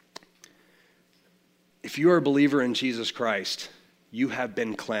 If you are a believer in Jesus Christ, you have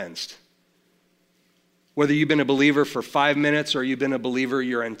been cleansed. Whether you've been a believer for 5 minutes or you've been a believer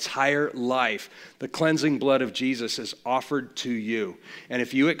your entire life, the cleansing blood of Jesus is offered to you. And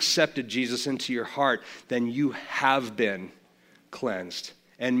if you accepted Jesus into your heart, then you have been cleansed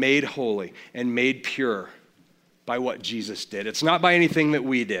and made holy and made pure by what Jesus did. It's not by anything that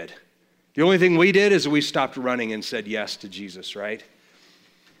we did. The only thing we did is we stopped running and said yes to Jesus, right?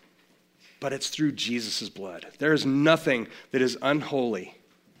 But it's through Jesus' blood. There is nothing that is unholy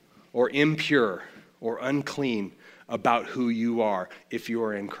or impure or unclean about who you are if you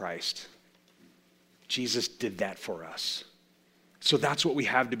are in Christ. Jesus did that for us. So that's what we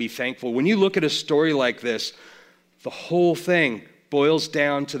have to be thankful. When you look at a story like this, the whole thing boils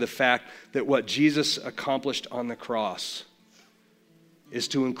down to the fact that what Jesus accomplished on the cross is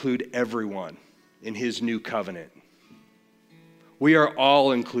to include everyone in his new covenant. We are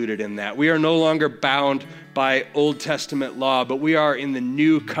all included in that. We are no longer bound by Old Testament law, but we are in the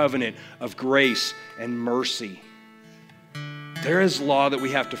new covenant of grace and mercy. There is law that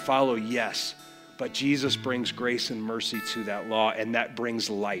we have to follow, yes, but Jesus brings grace and mercy to that law, and that brings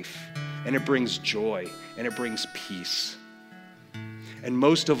life, and it brings joy, and it brings peace. And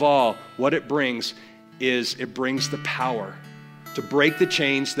most of all, what it brings is it brings the power to break the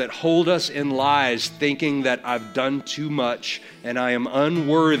chains that hold us in lies, thinking that I've done too much and I am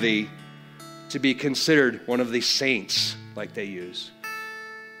unworthy to be considered one of the saints like they use.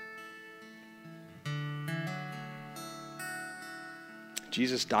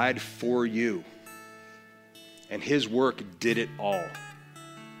 Jesus died for you, and his work did it all.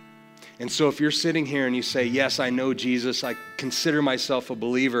 And so if you're sitting here and you say, yes, I know Jesus, I consider myself a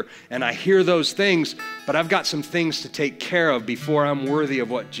believer, and I hear those things, but I've got some things to take care of before I'm worthy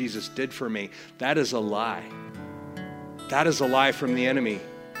of what Jesus did for me, that is a lie. That is a lie from the enemy.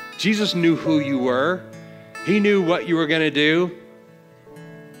 Jesus knew who you were. He knew what you were going to do.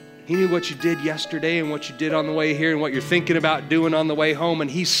 He knew what you did yesterday and what you did on the way here and what you're thinking about doing on the way home, and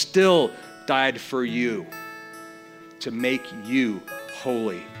he still died for you to make you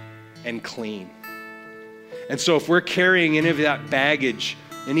holy and clean. And so if we're carrying any of that baggage,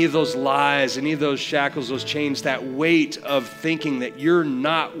 any of those lies, any of those shackles, those chains, that weight of thinking that you're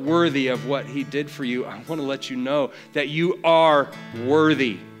not worthy of what he did for you, I want to let you know that you are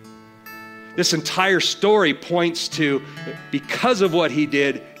worthy. This entire story points to, because of what he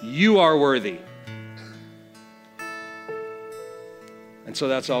did, you are worthy. And so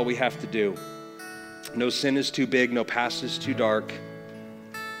that's all we have to do. No sin is too big, no past is too dark.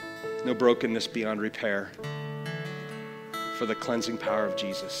 No brokenness beyond repair for the cleansing power of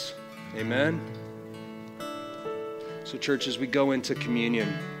Jesus. Amen? So church, as we go into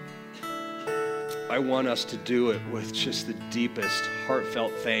communion, I want us to do it with just the deepest,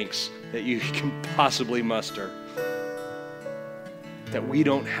 heartfelt thanks that you can possibly muster. That we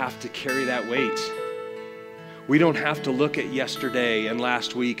don't have to carry that weight. We don't have to look at yesterday and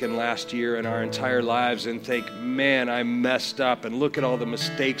last week and last year and our entire lives and think, man, I messed up and look at all the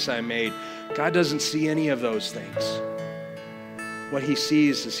mistakes I made. God doesn't see any of those things. What he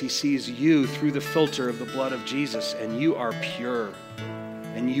sees is he sees you through the filter of the blood of Jesus, and you are pure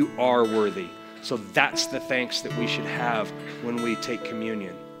and you are worthy. So that's the thanks that we should have when we take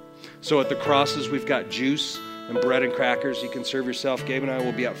communion. So at the crosses, we've got juice and bread and crackers. You can serve yourself. Gabe and I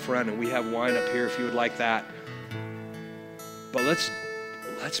will be up front, and we have wine up here if you would like that. But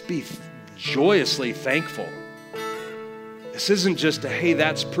let's be joyously thankful. This isn't just a, hey,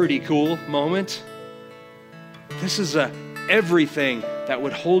 that's pretty cool moment. This is a everything that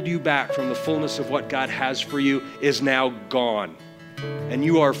would hold you back from the fullness of what God has for you is now gone. And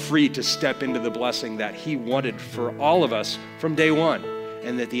you are free to step into the blessing that he wanted for all of us from day one,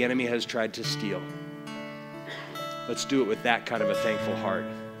 and that the enemy has tried to steal. Let's do it with that kind of a thankful heart.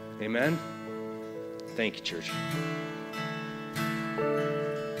 Amen? Thank you, church.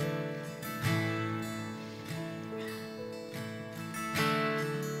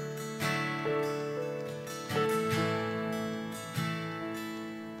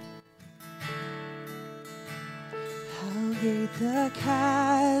 The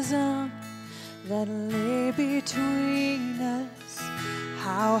chasm that lay between us,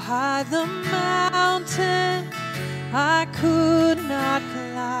 how high the mountain I could not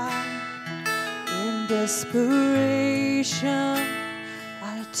climb. In desperation,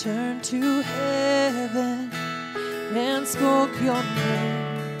 I turned to heaven and spoke your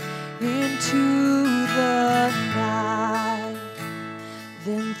name into the night.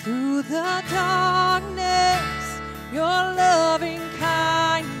 Then through the darkness, your loving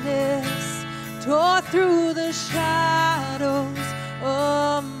kindness tore through the shadows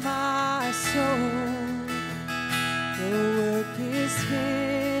of my soul. The work is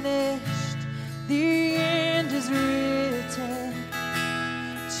finished, the end is written.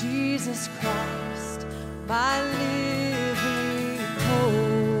 Jesus Christ, my living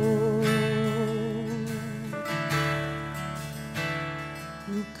hope.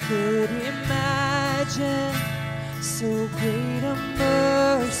 Who could imagine so great a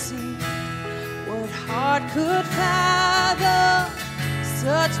mercy? What heart could fathom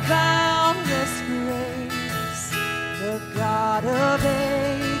such boundless grace? The God of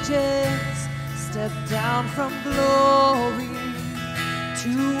ages stepped down from glory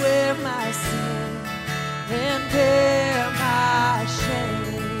to wear my sin and bear my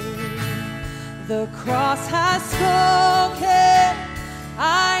shame. The cross has spoken,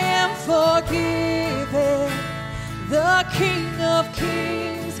 I am forgiven. The King of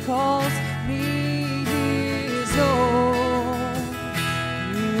Kings calls me his own.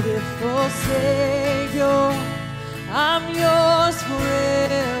 beautiful Savior, I'm yours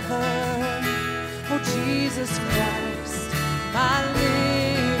forever. Oh, Jesus Christ, my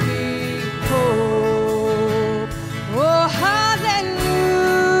living hope. Oh, hallelujah.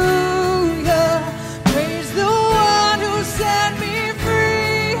 Praise the one who set me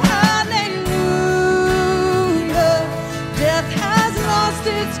free. Hallelujah. Death has lost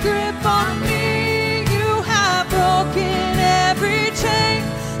its grip on me. You have broken every chain.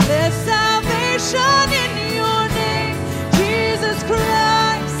 There's salvation in your name, Jesus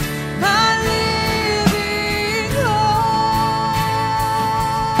Christ, my living hope.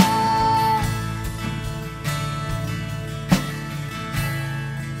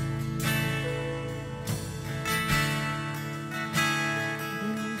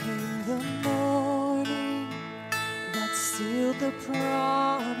 Then came the morning that sealed the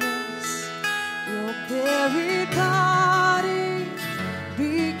promise. Your buried body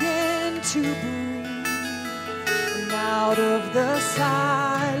began to breathe, and out of the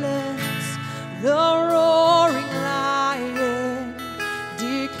silence, the roaring lion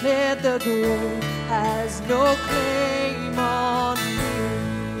declared the grave has no claim on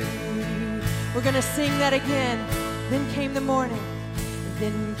me. We're gonna sing that again. Then came the morning.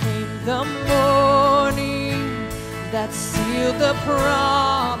 Then came the morning that sealed the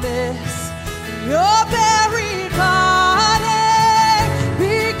promise. Your buried body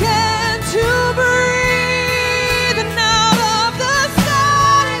began to breathe, and out of the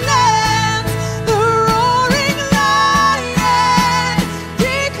silence, the roaring lion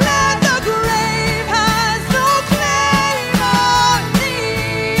declared the grave has no claim on me.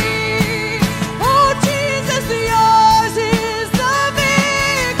 Oh, Jesus, yours is the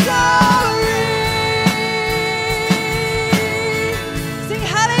victory. Sing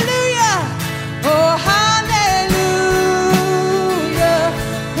hallelujah. Oh, hallelujah.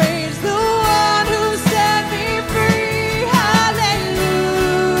 Praise the one who set me free. Hallelujah.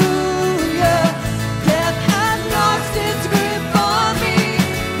 Death has lost its grip on me.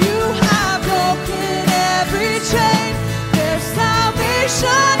 You have broken every chain. There's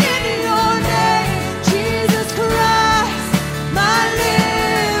salvation in your name, Jesus Christ, my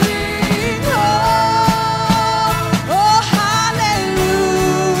living hope. Oh, hallelujah.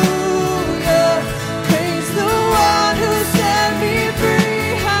 Praise the one who set me free.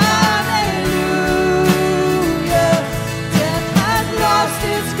 Hallelujah. Death has lost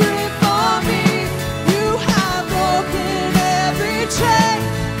its grip on me. You have broken every chain.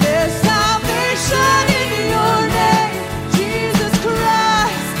 There's salvation in your name, Jesus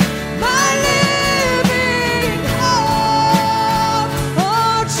Christ, my living hope.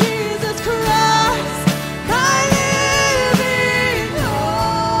 Oh, Jesus Christ, my living hope.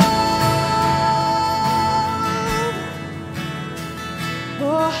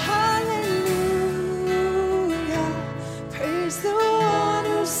 Oh, hallelujah. Praise the one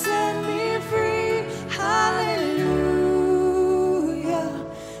who set me free. Hallelujah.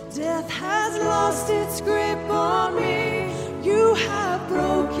 Death has lost its grip on me. You have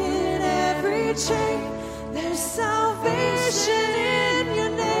broken every chain. There's salvation in your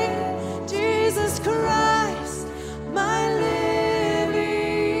name, Jesus Christ, my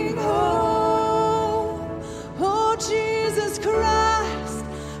living hope. Oh, Jesus Christ,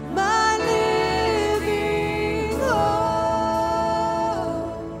 my living hope.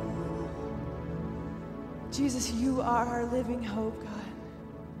 Jesus, you are our living hope, God.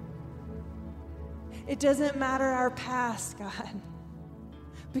 It doesn't matter our past, God,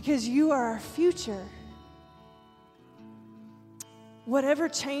 because you are our future. Whatever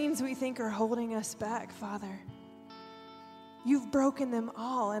chains we think are holding us back, Father, you've broken them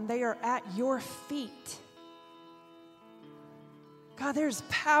all, and they are at your feet. God, there's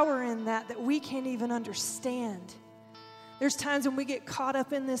power in that we can't even understand. There's times when we get caught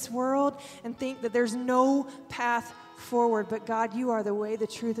up in this world and think that there's no path forward, but God, you are the way, the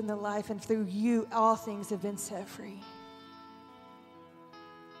truth, and the life, and through you, all things have been set free.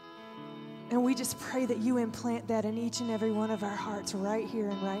 And we just pray that you implant that in each and every one of our hearts right here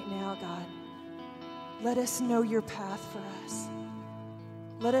and right now, God. Let us know your path for us.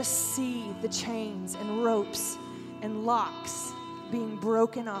 Let us see the chains and ropes and locks being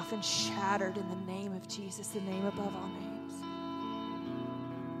broken off and shattered in the name of Jesus, the name above all names.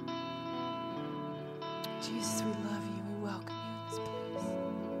 Jesus, we love you. We welcome you in this place.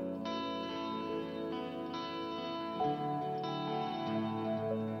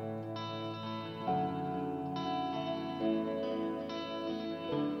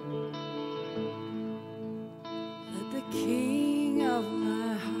 Let the King of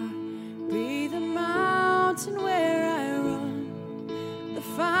my heart be the mountain where I run, the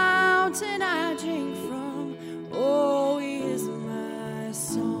fire fountain I drink from. Oh, he is my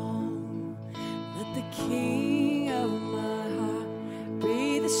song. Let the King of my heart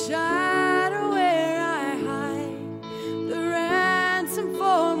be the shadow where I hide, the ransom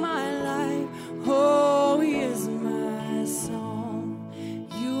for my life. Oh, he is my song.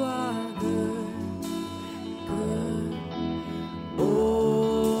 You are good, good. Oh,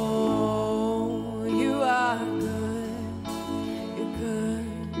 you are good, you're good.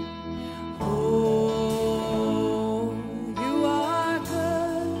 Oh, you are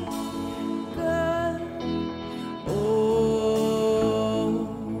good, good. Oh,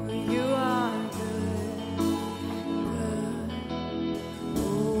 you are good, good.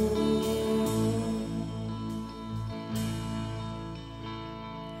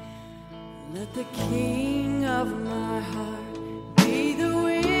 Let the King of my heart be the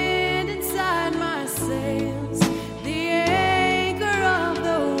wind inside my sails, the anchor of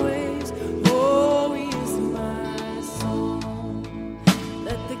the waves. Oh, he is my song.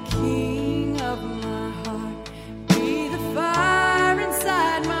 Let the King of my heart be the fire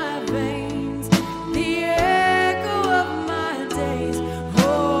inside my veins, the echo of my days.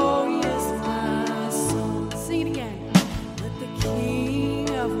 Oh, he is my song. Sing it again. Let the King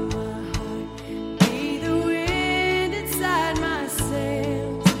of my heart be the wind inside my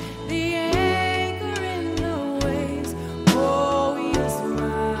sails, the anchor in the waves. Oh, he is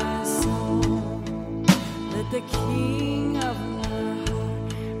my song. Let the King of my heart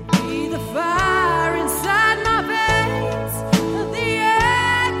be the fire inside my veins, the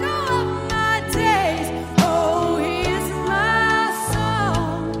echo of my days. Oh, he is my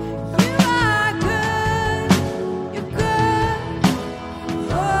song. You are good, you're good.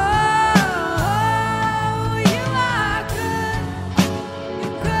 Oh, you are good,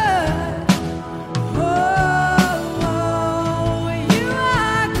 you're good. Oh, you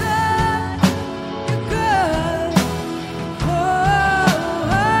are good, you're good. Oh,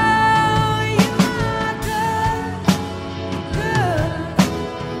 you are good, good.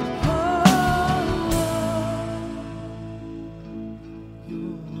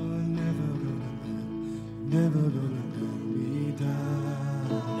 Never gonna let me down.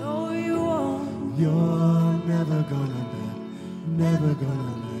 No, you won't. You're never gonna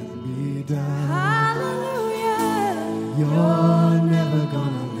let me down. Hallelujah. You're never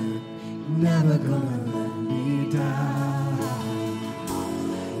gonna let me down.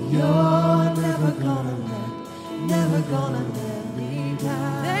 You're never gonna let me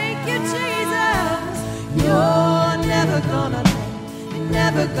down. Thank you, Jesus. You're never gonna let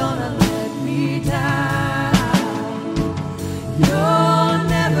me down. You're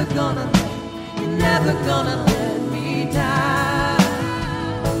never gonna let me down.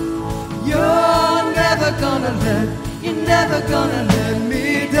 You're never gonna let me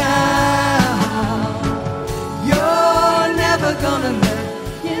down. You're never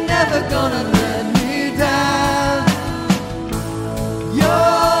gonna let me down. You're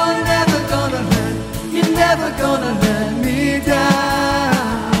never gonna let me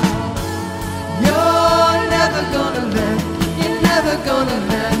down. You're never gonna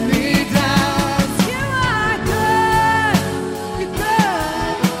let me down. You are good. You're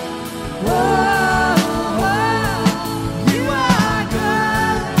good. Whoa, You are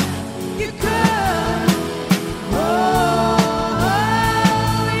good. You're good. whoa,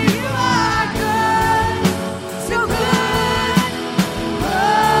 You are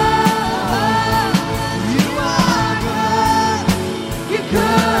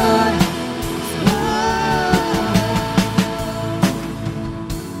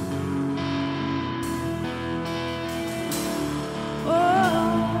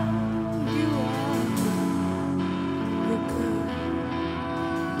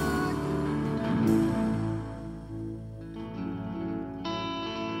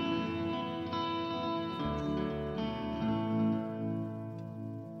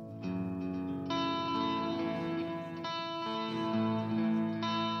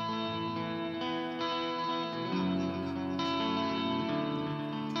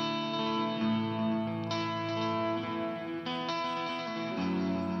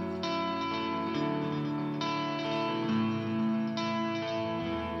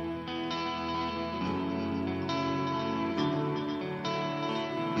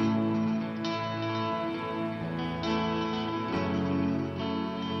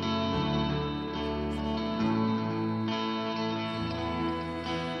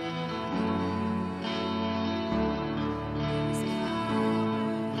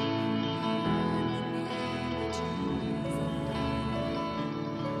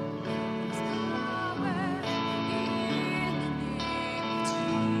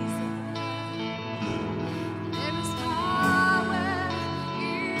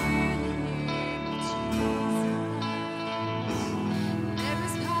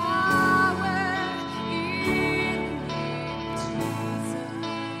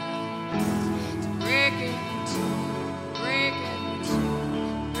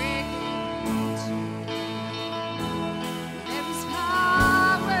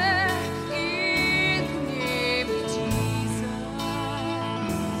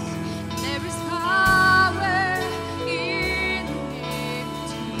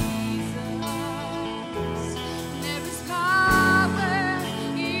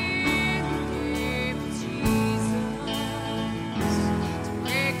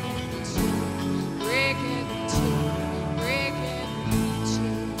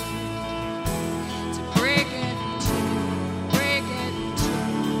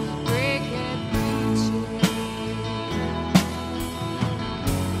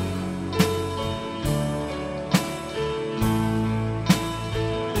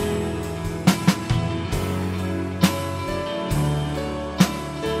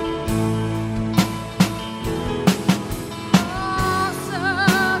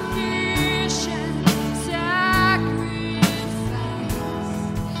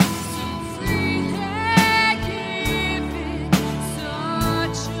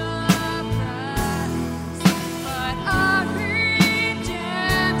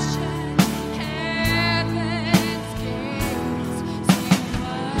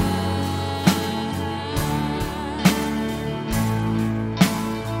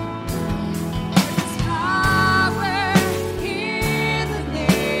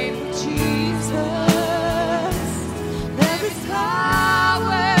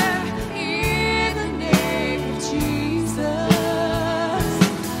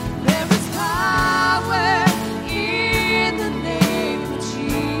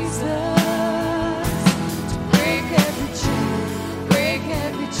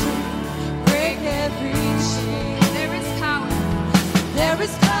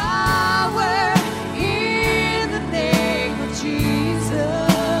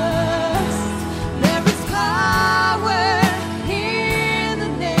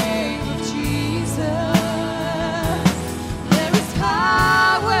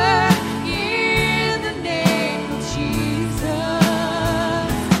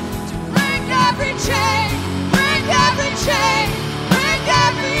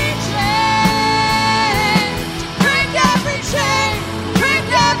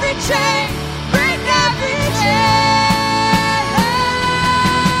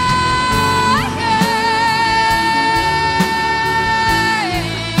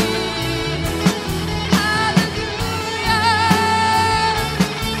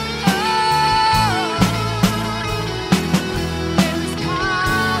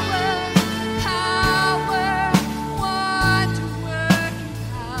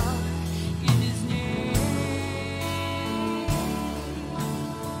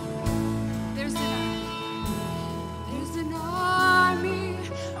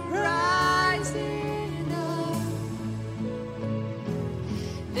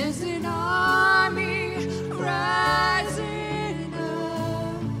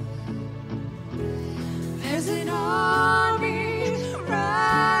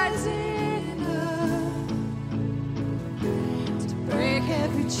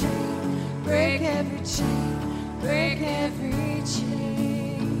every chain, break every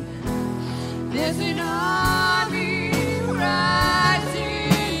chain. There's an army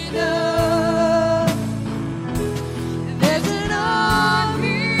rising up. There's an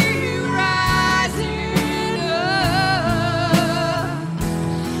army rising up.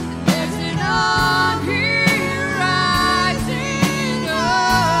 There's an army rising up.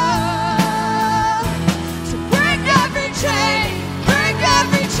 So break every chain, break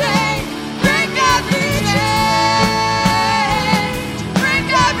every chain, break every chain.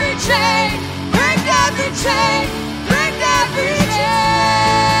 Break every chain, break every chain, break every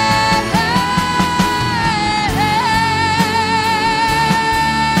chain.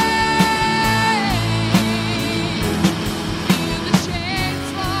 Feel the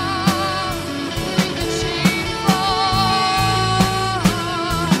chains fall, feel the chains fall.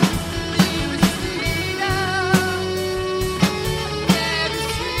 There is freedom, there is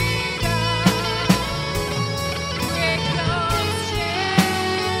freedom. Break those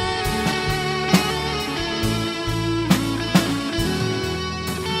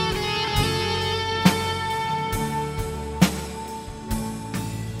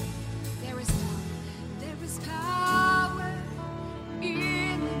There is power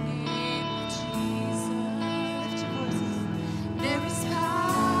in the name of Jesus. There is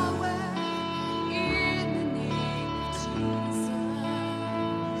power in the name of Jesus.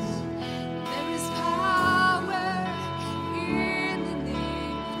 There is power in the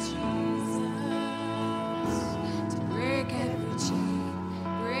name of Jesus to break every chain,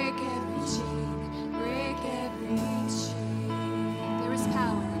 break every chain, break every chain. There is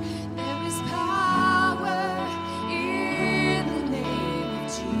power. There is power in the name of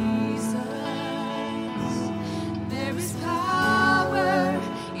Jesus. There is power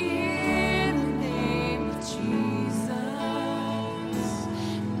in the name of Jesus.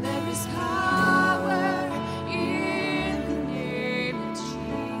 There is power in the name of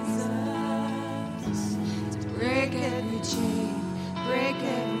Jesus to break every chain, break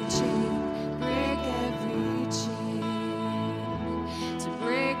every chain, break every chain. To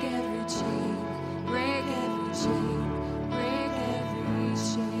break every chain, break every chain, break every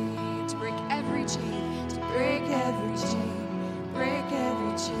chain. To break every chain, to break every chain, break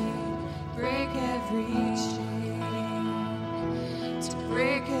every chain, break every chain. To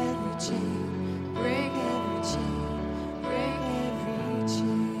break every chain, break every chain, break every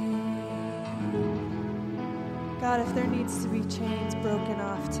chain. God, if there needs to be chains broken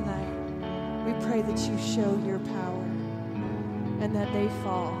off tonight, we pray that you show your power and that they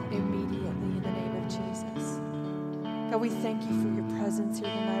fall immediately in the name of Jesus. God, we thank you for your presence here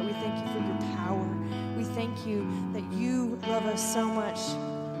tonight. We thank you for your power. We thank you that you love us so much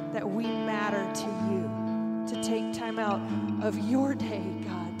that we matter to you, to take time out of your day,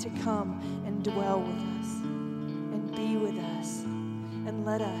 God, to come and dwell with us and be with us and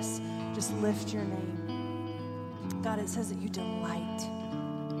let us just lift your name. God, it says that you delight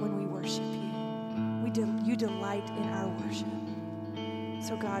when we worship you. You delight in our worship.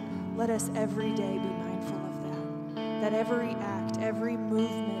 So God, let us every day be mindful of that. That every act, every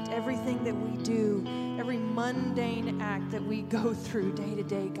movement, everything that we do, every mundane act that we go through day to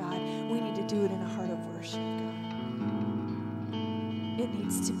day, God, we need to do it in a heart of worship, God. It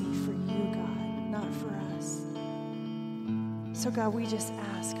needs to be for you, God, not for us. So God, we just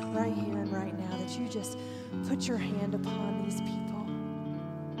ask right here and right now that you just put your hand upon these people.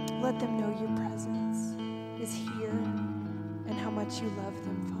 Let them know your presence is here and how much you love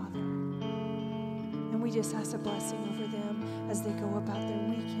them, Father. And we just ask a blessing over them as they go about their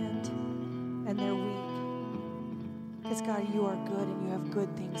weekend and their week. Because, God, you are good and you have good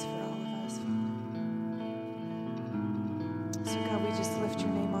things for all of us, Father. So, God, we just lift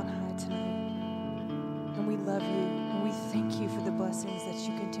your name on high tonight. And we love you and we thank you for the blessings that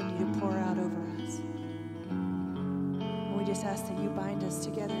you continue to pour out over us. And we just ask that you bind us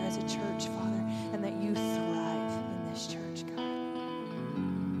together as a church, Father, and that you thrive in this church, God.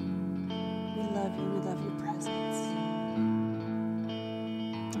 We love you. We love your presence.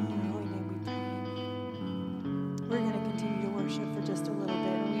 In your holy name we pray. We're going to continue to worship for just a little bit,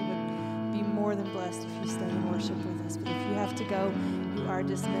 and we would be more than blessed if you stay and worship with us. But if you have to go, you are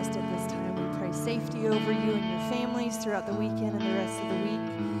dismissed at this time. We pray safety over you and your families throughout the weekend and the rest of the week.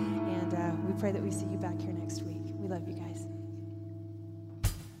 And we pray that we see you back here next week. We love you guys.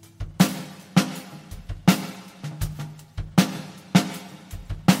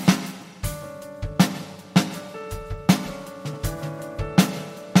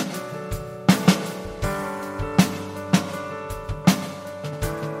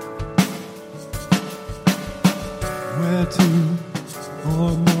 Where two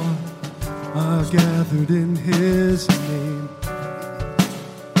or more are gathered. gathered in his name,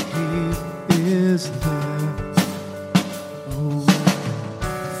 he is there. Oh,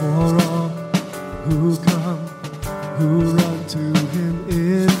 for all who come, who run to him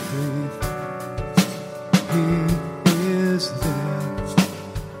in faith, he is there.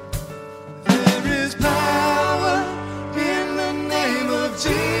 There is power in the name of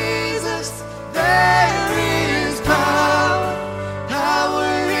Jesus. There is power, power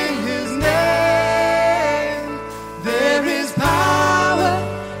in his name. There is power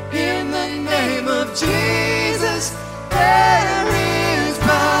in the name of Jesus. There is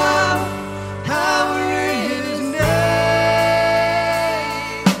power, power in his name.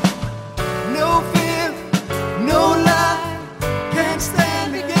 No fear, no lie can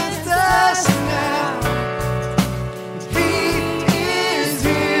stand against us now. He is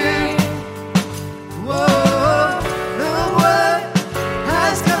here. Whoa, the word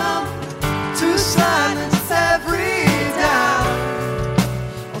has come to silence every doubt.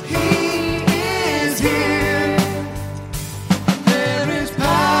 He is here. There is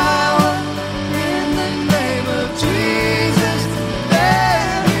power in the name of Jesus.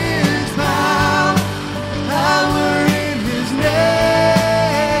 There is power, power in his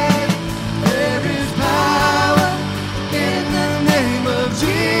name. There is power in the name of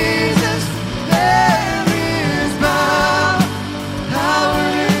Jesus. There is power, power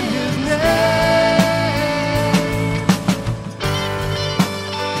in his name.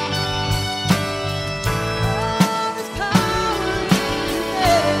 There is power in his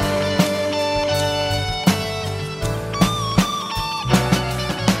name.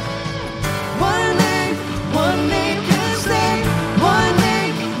 One name can save. One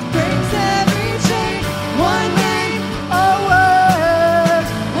name breaks every chain. One name, a word.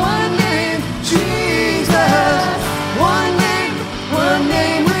 One name, Jesus. One name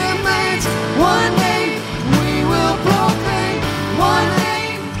remains. One name we will proclaim. One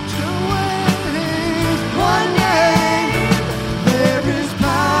name to win. One name. There is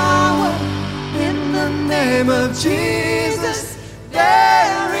power in the name of Jesus.